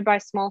differentiated by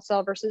small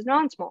cell versus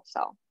non-small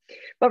cell.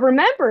 But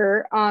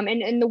remember,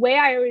 and the way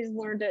I always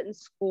learned it in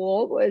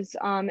school was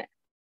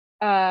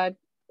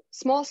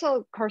small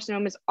cell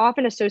carcinoma is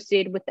often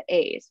associated with the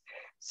A's.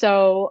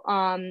 So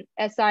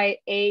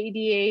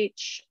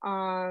SIADH,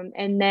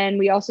 and then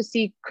we also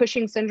see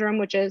Cushing syndrome,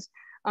 which is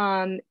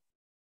ACTH.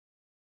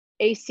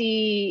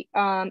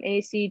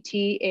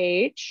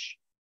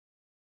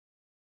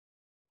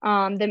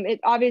 Then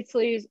it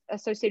obviously is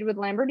associated with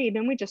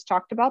Lambert-Eaton. We just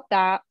talked about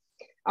that.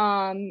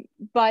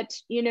 But,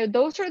 you know,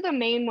 those are the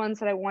main ones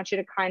that I want you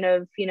to kind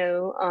of, you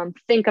know,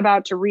 think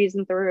about, to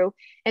reason through.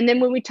 And then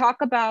when we talk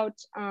about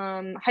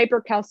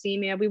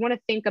hypercalcemia, we want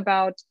to think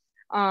about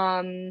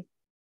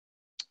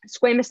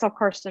squamous cell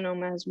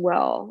carcinoma as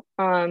well.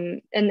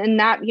 And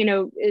that, you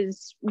know,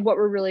 is what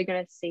we're really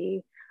going to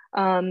see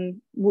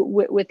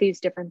with these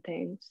different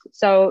things.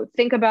 So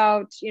think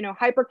about, you know,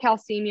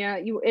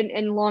 hypercalcemia, you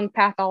in lung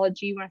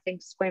pathology, you want to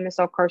think squamous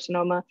cell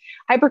carcinoma,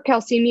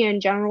 hypercalcemia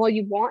in general,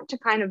 you want to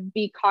kind of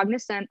be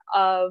cognizant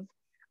of,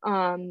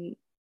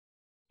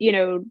 you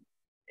know,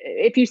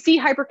 if you see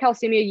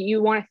hypercalcemia,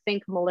 you want to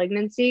think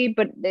malignancy,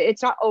 but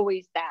it's not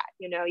always that.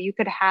 You know, you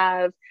could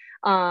have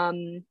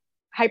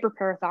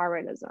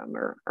hyperparathyroidism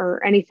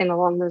or anything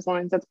along those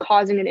lines that's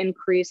causing an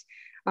increased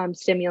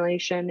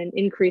stimulation and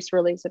increased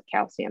release of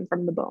calcium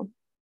from the bone.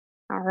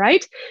 All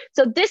right.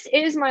 So this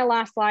is my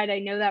last slide. I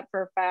know that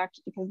for a fact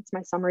because it's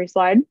my summary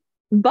slide.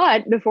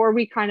 But before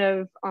we kind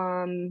of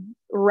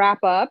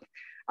wrap up,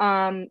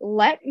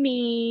 let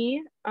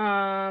me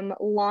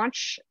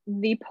launch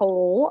the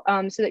poll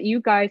so that you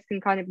guys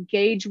can kind of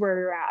gauge where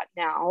you're at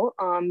now,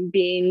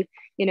 being,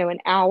 you know, an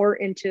hour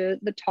into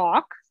the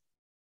talk.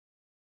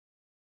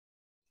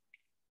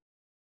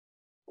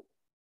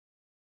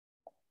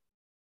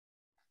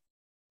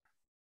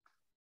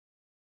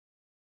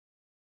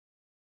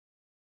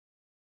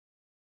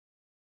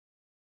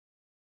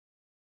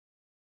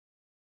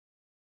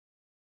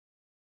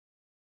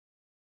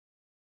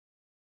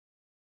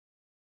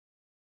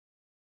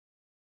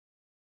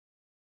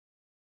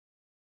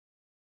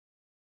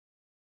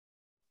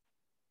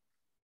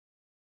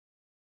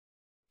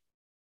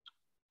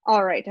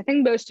 All right, I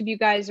think most of you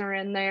guys are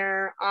in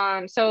there.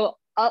 So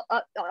a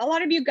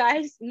lot of you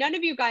guys, none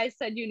of you guys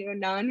said you knew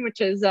none,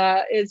 which is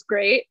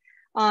great.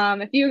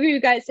 A few of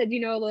you guys said you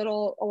know a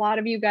little. A lot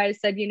of you guys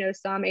said you know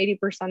some.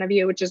 80% of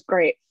you, which is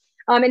great.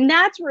 And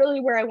that's really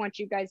where I want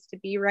you guys to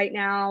be right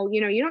now.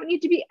 You know, you don't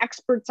need to be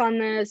experts on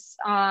this,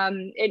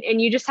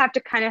 and you just have to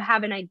kind of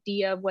have an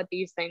idea of what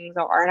these things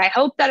are. And I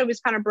hope that it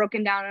was kind of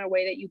broken down in a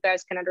way that you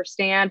guys can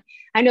understand.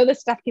 I know this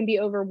stuff can be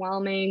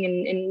overwhelming,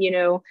 and you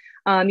know,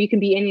 you can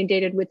be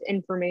inundated with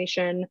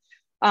information.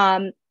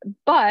 But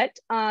that's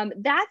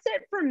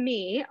it for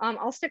me.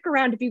 I'll stick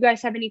around if you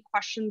guys have any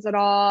questions at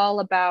all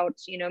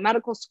about, you know,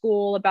 medical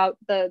school, about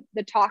the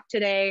talk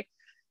today.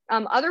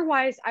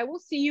 Otherwise, I will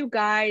see you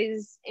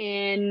guys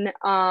in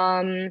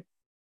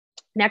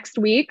next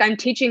week. I'm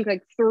teaching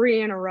like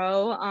 3 in a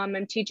row.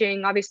 I'm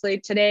teaching, obviously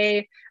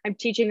today, I'm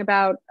teaching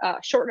about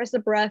shortness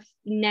of breath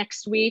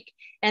next week.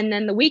 And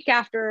then the week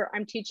after,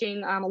 I'm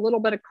teaching a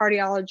little bit of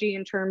cardiology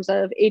in terms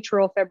of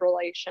atrial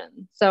fibrillation.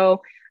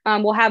 So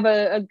we'll have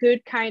a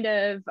good kind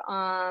of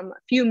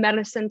few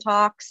medicine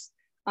talks.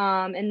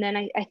 And then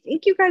I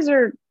think you guys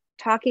are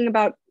talking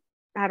about,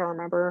 I don't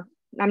remember.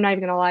 I'm not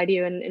even gonna lie to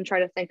you and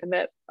try to think of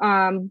it.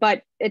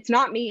 But it's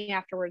not me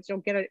afterwards. You'll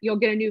get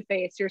a new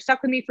face. You're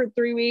stuck with me for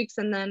 3 weeks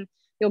and then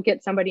you'll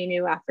get somebody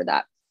new after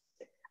that.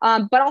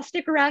 But I'll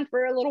stick around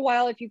for a little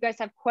while if you guys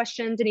have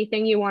questions,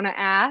 anything you want to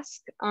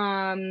ask.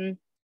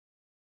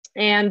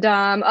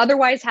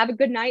 Otherwise, have a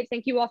good night.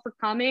 Thank you all for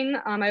coming.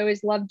 I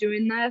always love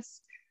doing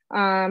this.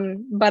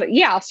 But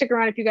yeah, I'll stick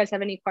around if you guys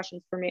have any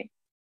questions for me.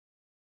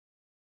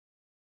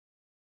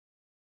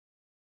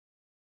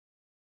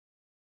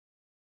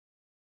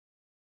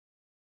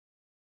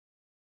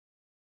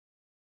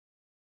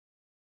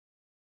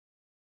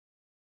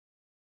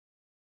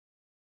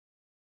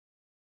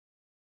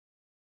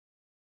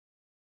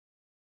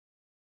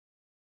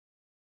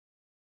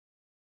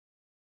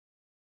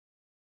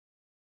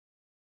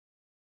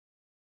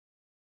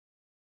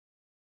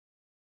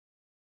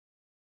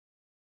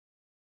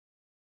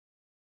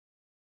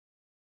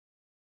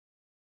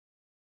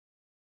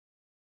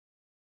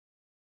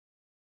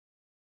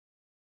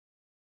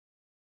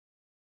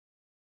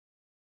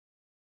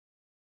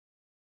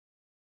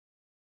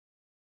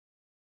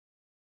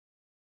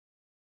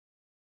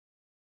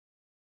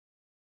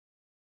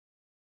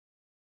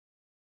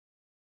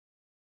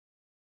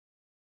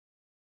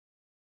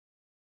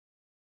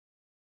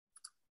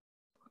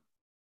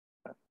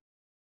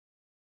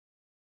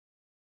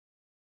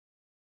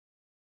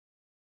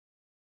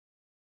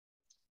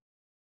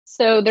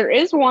 So there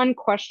is one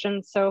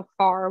question so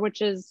far, which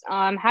is,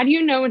 how do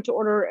you know when to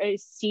order a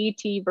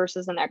CT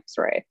versus an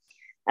X-ray?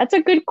 That's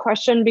a good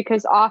question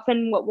because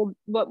often what we'll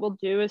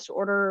do is to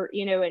order,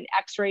 you know, an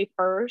X-ray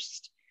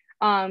first.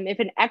 If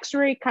an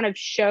X-ray kind of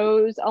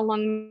shows a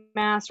lung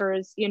mass, or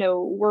is, you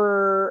know,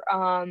 we're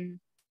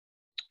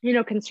you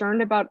know,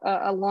 concerned about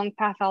a lung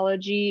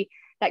pathology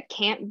that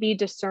can't be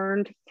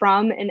discerned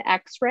from an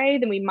X-ray,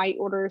 then we might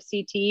order a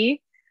CT.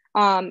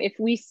 If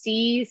we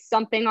see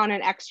something on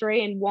an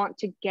X-ray and want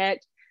to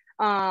get,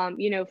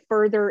 you know,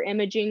 further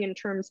imaging in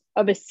terms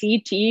of a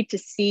CT to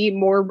see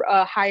more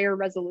higher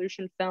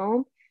resolution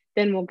film,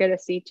 then we'll get a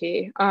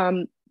CT.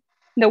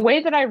 The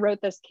way that I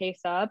wrote this case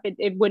up,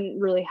 it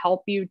wouldn't really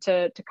help you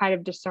to kind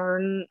of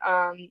discern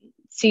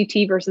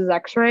CT versus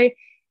X-ray.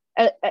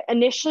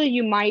 Initially,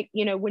 you might,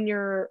 you know, when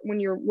you're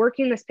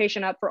working this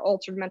patient up for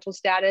altered mental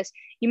status,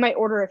 you might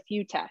order a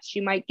few tests.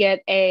 You might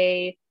get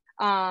an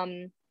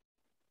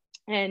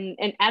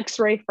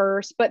X-ray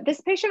first, but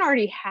this patient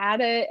already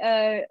had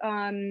a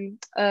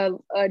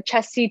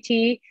chest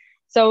CT,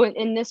 So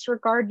in this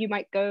regard, you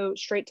might go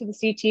straight to the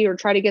CT or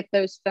try to get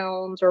those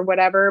films or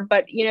whatever.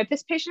 But, if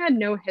this patient had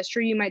no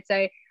history, you might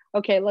say,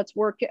 okay, let's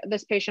work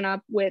this patient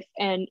up with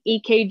an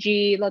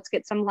EKG. Let's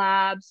get some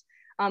labs.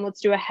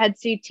 Let's do a head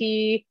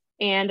CT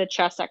and a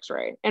chest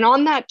x-ray. And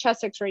on that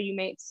chest x-ray, you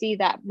may see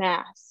that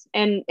mass.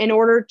 And in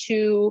order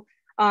to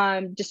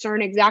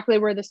discern exactly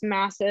where this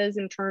mass is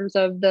in terms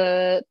of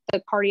the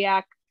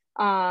cardiac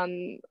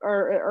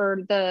or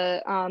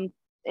the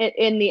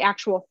in the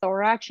actual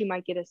thorax, you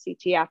might get a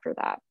CT after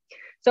that.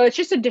 So it's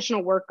just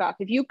additional workup.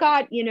 If you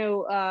got,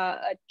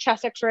 a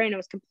chest x-ray and it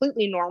was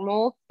completely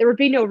normal, there would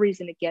be no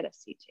reason to get a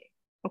CT.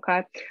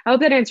 Okay. I hope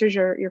that answers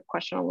your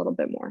question a little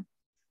bit more.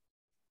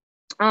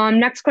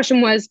 Next question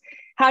was,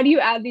 how do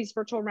you add these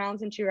virtual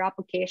rounds into your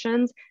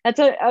applications? That's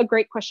a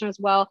great question as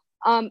well.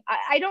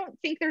 I don't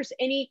think there's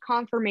any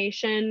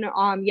confirmation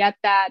yet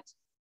that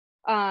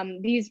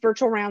these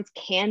virtual rounds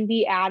can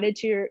be added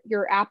to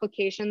your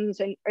applications,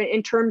 and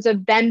in terms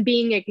of them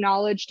being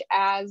acknowledged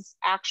as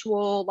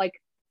actual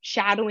like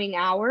shadowing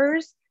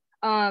hours.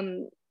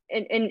 And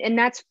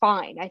that's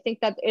fine. I think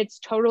that it's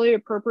totally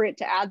appropriate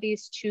to add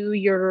these to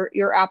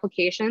your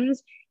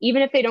applications,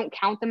 even if they don't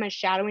count them as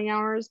shadowing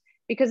hours,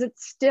 because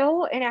it's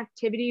still an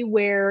activity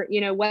where,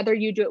 whether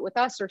you do it with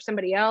us or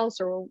somebody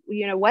else or,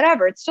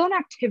 whatever, it's still an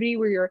activity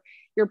where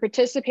you're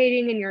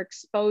participating and you're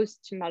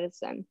exposed to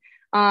medicine.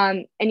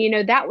 And,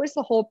 that was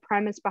the whole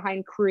premise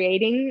behind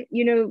creating,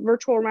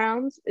 virtual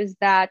rounds, is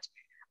that,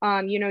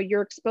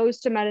 you're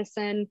exposed to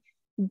medicine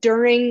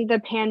during the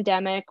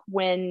pandemic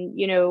when,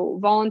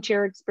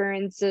 volunteer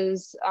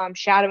experiences,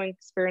 shadowing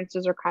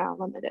experiences are kind of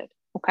limited.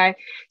 Okay.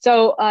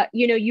 So,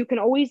 you can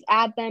always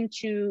add them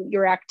to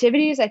your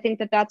activities. I think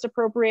that that's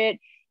appropriate.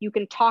 You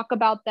can talk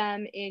about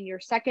them in your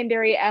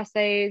secondary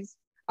essays,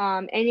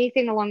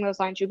 anything along those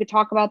lines. You could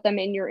talk about them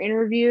in your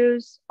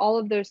interviews, all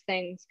of those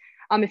things.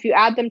 If you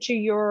add them to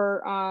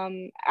your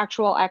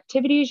actual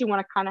activities, you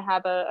want to kind of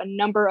have a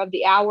number of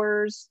the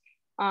hours.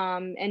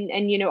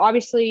 And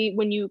obviously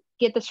when you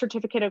get the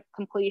certificate of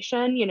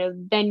completion,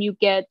 then you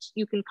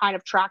can kind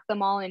of track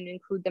them all and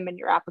include them in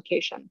your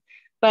application.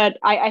 But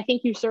I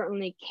think you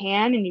certainly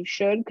can and you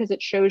should, because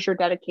it shows your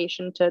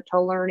dedication to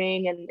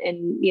learning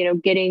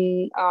and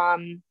getting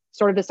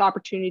sort of this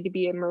opportunity to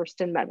be immersed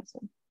in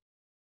medicine.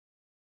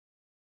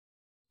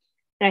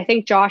 And I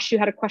think, Josh, you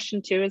had a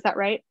question too. Is that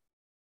right?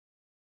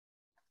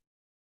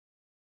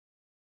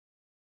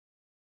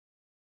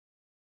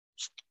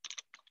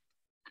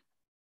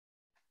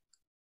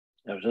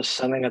 I was just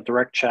sending a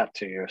direct chat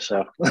to you,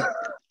 so.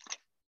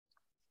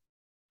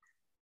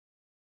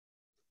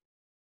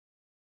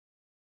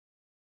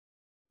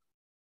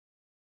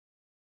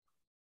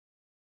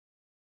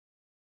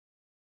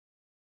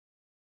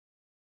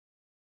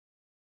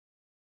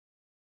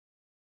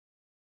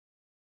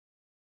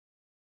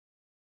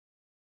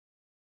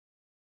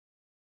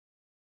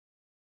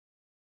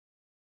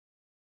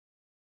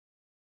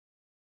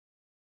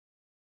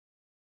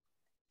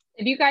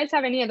 If you guys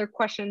have any other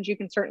questions, you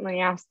can certainly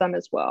ask them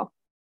as well.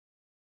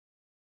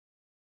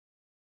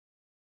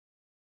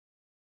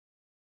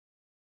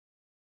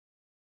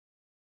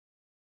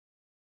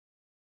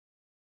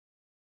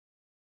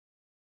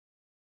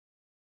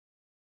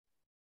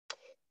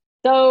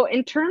 So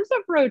in terms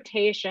of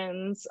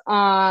rotations,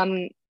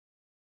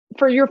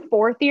 for your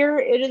fourth year,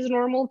 it is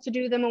normal to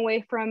do them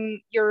away from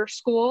your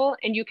school,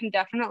 and you can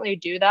definitely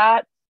do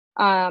that.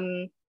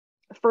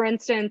 For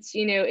instance,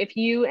 if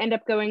you end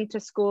up going to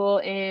school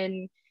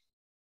in,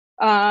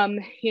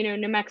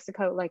 New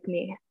Mexico, like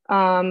me,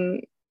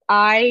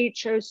 I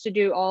chose to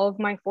do all of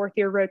my fourth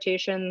year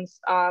rotations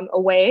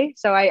away.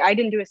 So I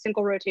didn't do a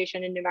single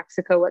rotation in New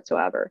Mexico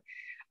whatsoever.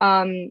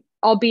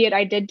 Albeit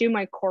I did do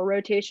my core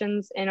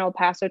rotations in El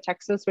Paso,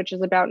 Texas, which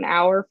is about an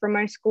hour from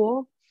my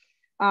school.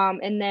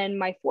 And then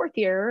my fourth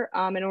year,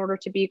 in order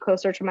to be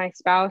closer to my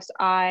spouse,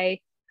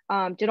 I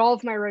did all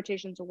of my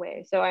rotations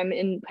away. So I'm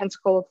in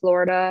Pensacola,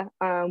 Florida,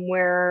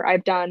 where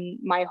I've done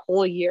my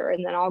whole year,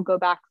 and then I'll go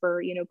back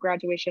for,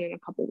 graduation in a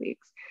couple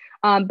weeks.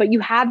 But you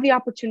have the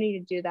opportunity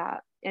to do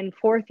that. And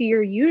fourth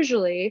year,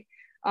 usually,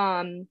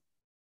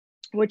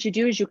 what you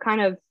do is you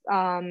kind of,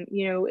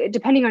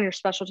 depending on your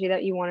specialty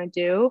that you want to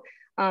do,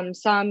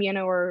 some,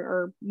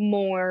 are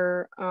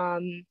more,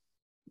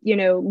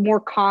 more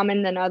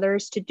common than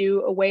others to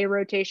do away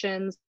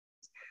rotations,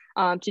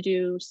 to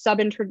do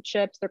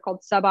sub-internships, they're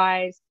called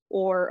sub-Is,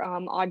 or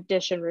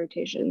audition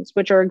rotations,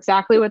 which are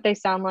exactly what they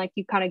sound like.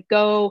 You kind of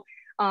go,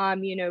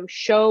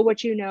 show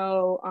what you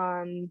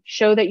know,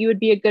 show that you would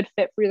be a good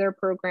fit for their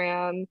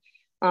program,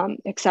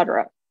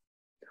 etc.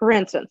 For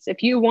instance,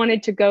 if you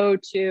wanted to go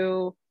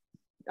to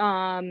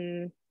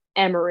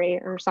Emory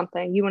or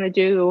something, you want to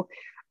do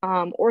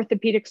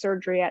orthopedic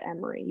surgery at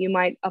Emory, you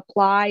might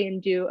apply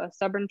and do a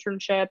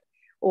sub-internship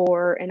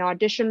or an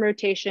audition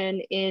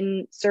rotation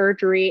in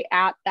surgery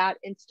at that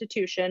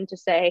institution to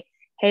say,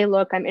 hey,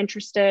 look, I'm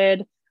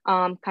interested,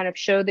 kind of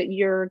show that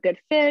you're a good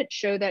fit,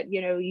 show that,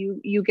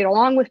 you get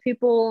along with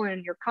people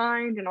and you're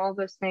kind and all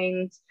those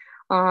things,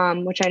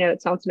 which I know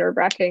it sounds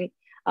nerve-wracking.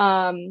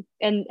 And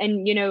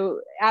you know,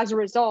 as a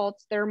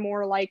result, they're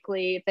more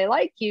likely, if they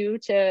like you,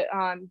 to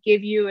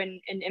give you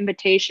an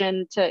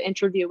invitation to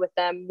interview with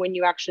them when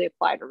you actually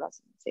apply to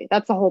residency.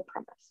 That's the whole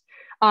premise.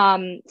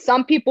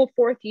 Some people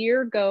fourth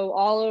year go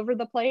all over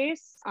the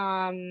place.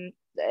 And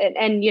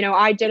you know,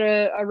 I did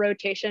a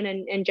rotation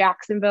in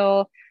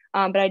Jacksonville,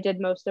 but I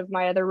did most of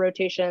my other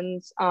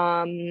rotations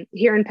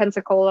here in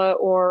Pensacola,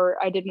 or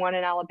I did one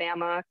in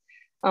Alabama.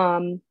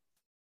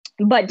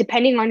 But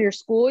depending on your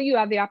school, you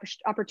have the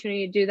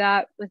opportunity to do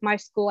that. With my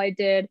school, I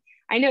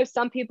know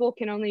some people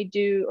can only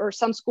do, or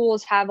some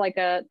schools have like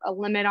a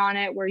limit on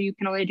it where you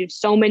can only do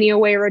so many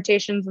away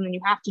rotations and then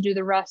you have to do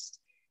the rest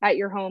at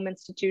your home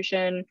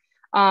institution.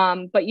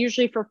 But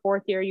usually for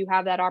fourth year, you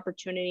have that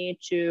opportunity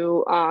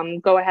to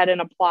go ahead and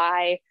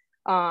apply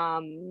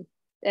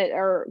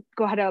or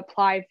go ahead and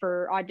apply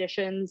for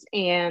auditions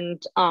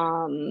and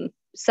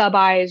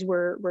sub-Is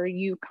where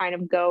you kind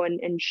of go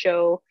and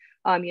show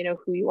you know,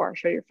 who you are,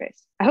 show your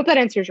face. I hope that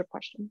answers your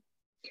question.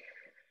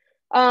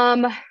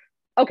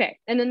 Okay,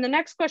 and then the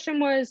next question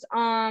was,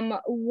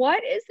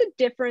 what is the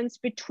difference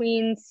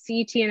between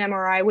CT and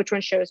MRI? Which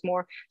one shows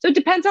more? So it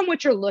depends on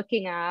what you're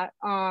looking at.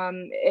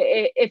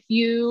 If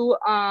you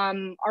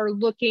are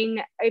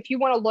looking, if you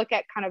want to look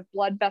at kind of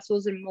blood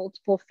vessels in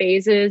multiple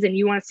phases and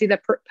you want to see the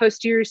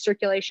posterior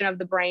circulation of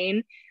the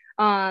brain,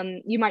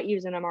 you might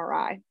use an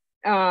MRI.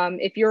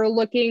 If you're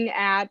looking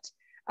at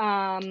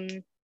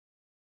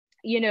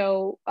you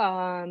know,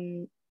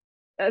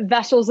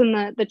 vessels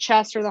in the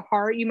chest or the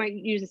heart, you might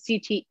use a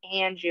CT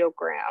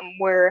angiogram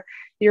where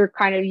you're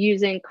kind of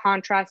using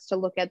contrast to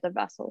look at the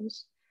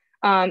vessels.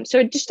 So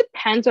it just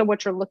depends on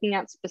what you're looking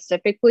at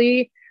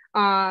specifically.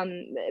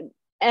 MRI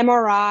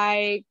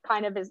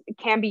kind of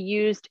can be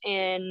used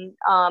in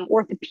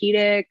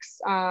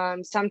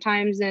orthopedics,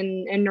 sometimes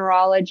in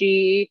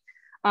neurology.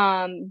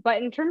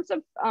 But in terms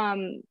of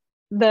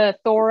the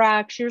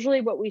thorax,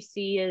 usually what we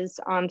see is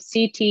CT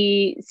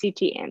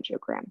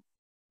angiogram.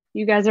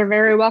 You guys are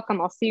very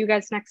welcome. I'll see you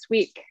guys next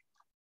week.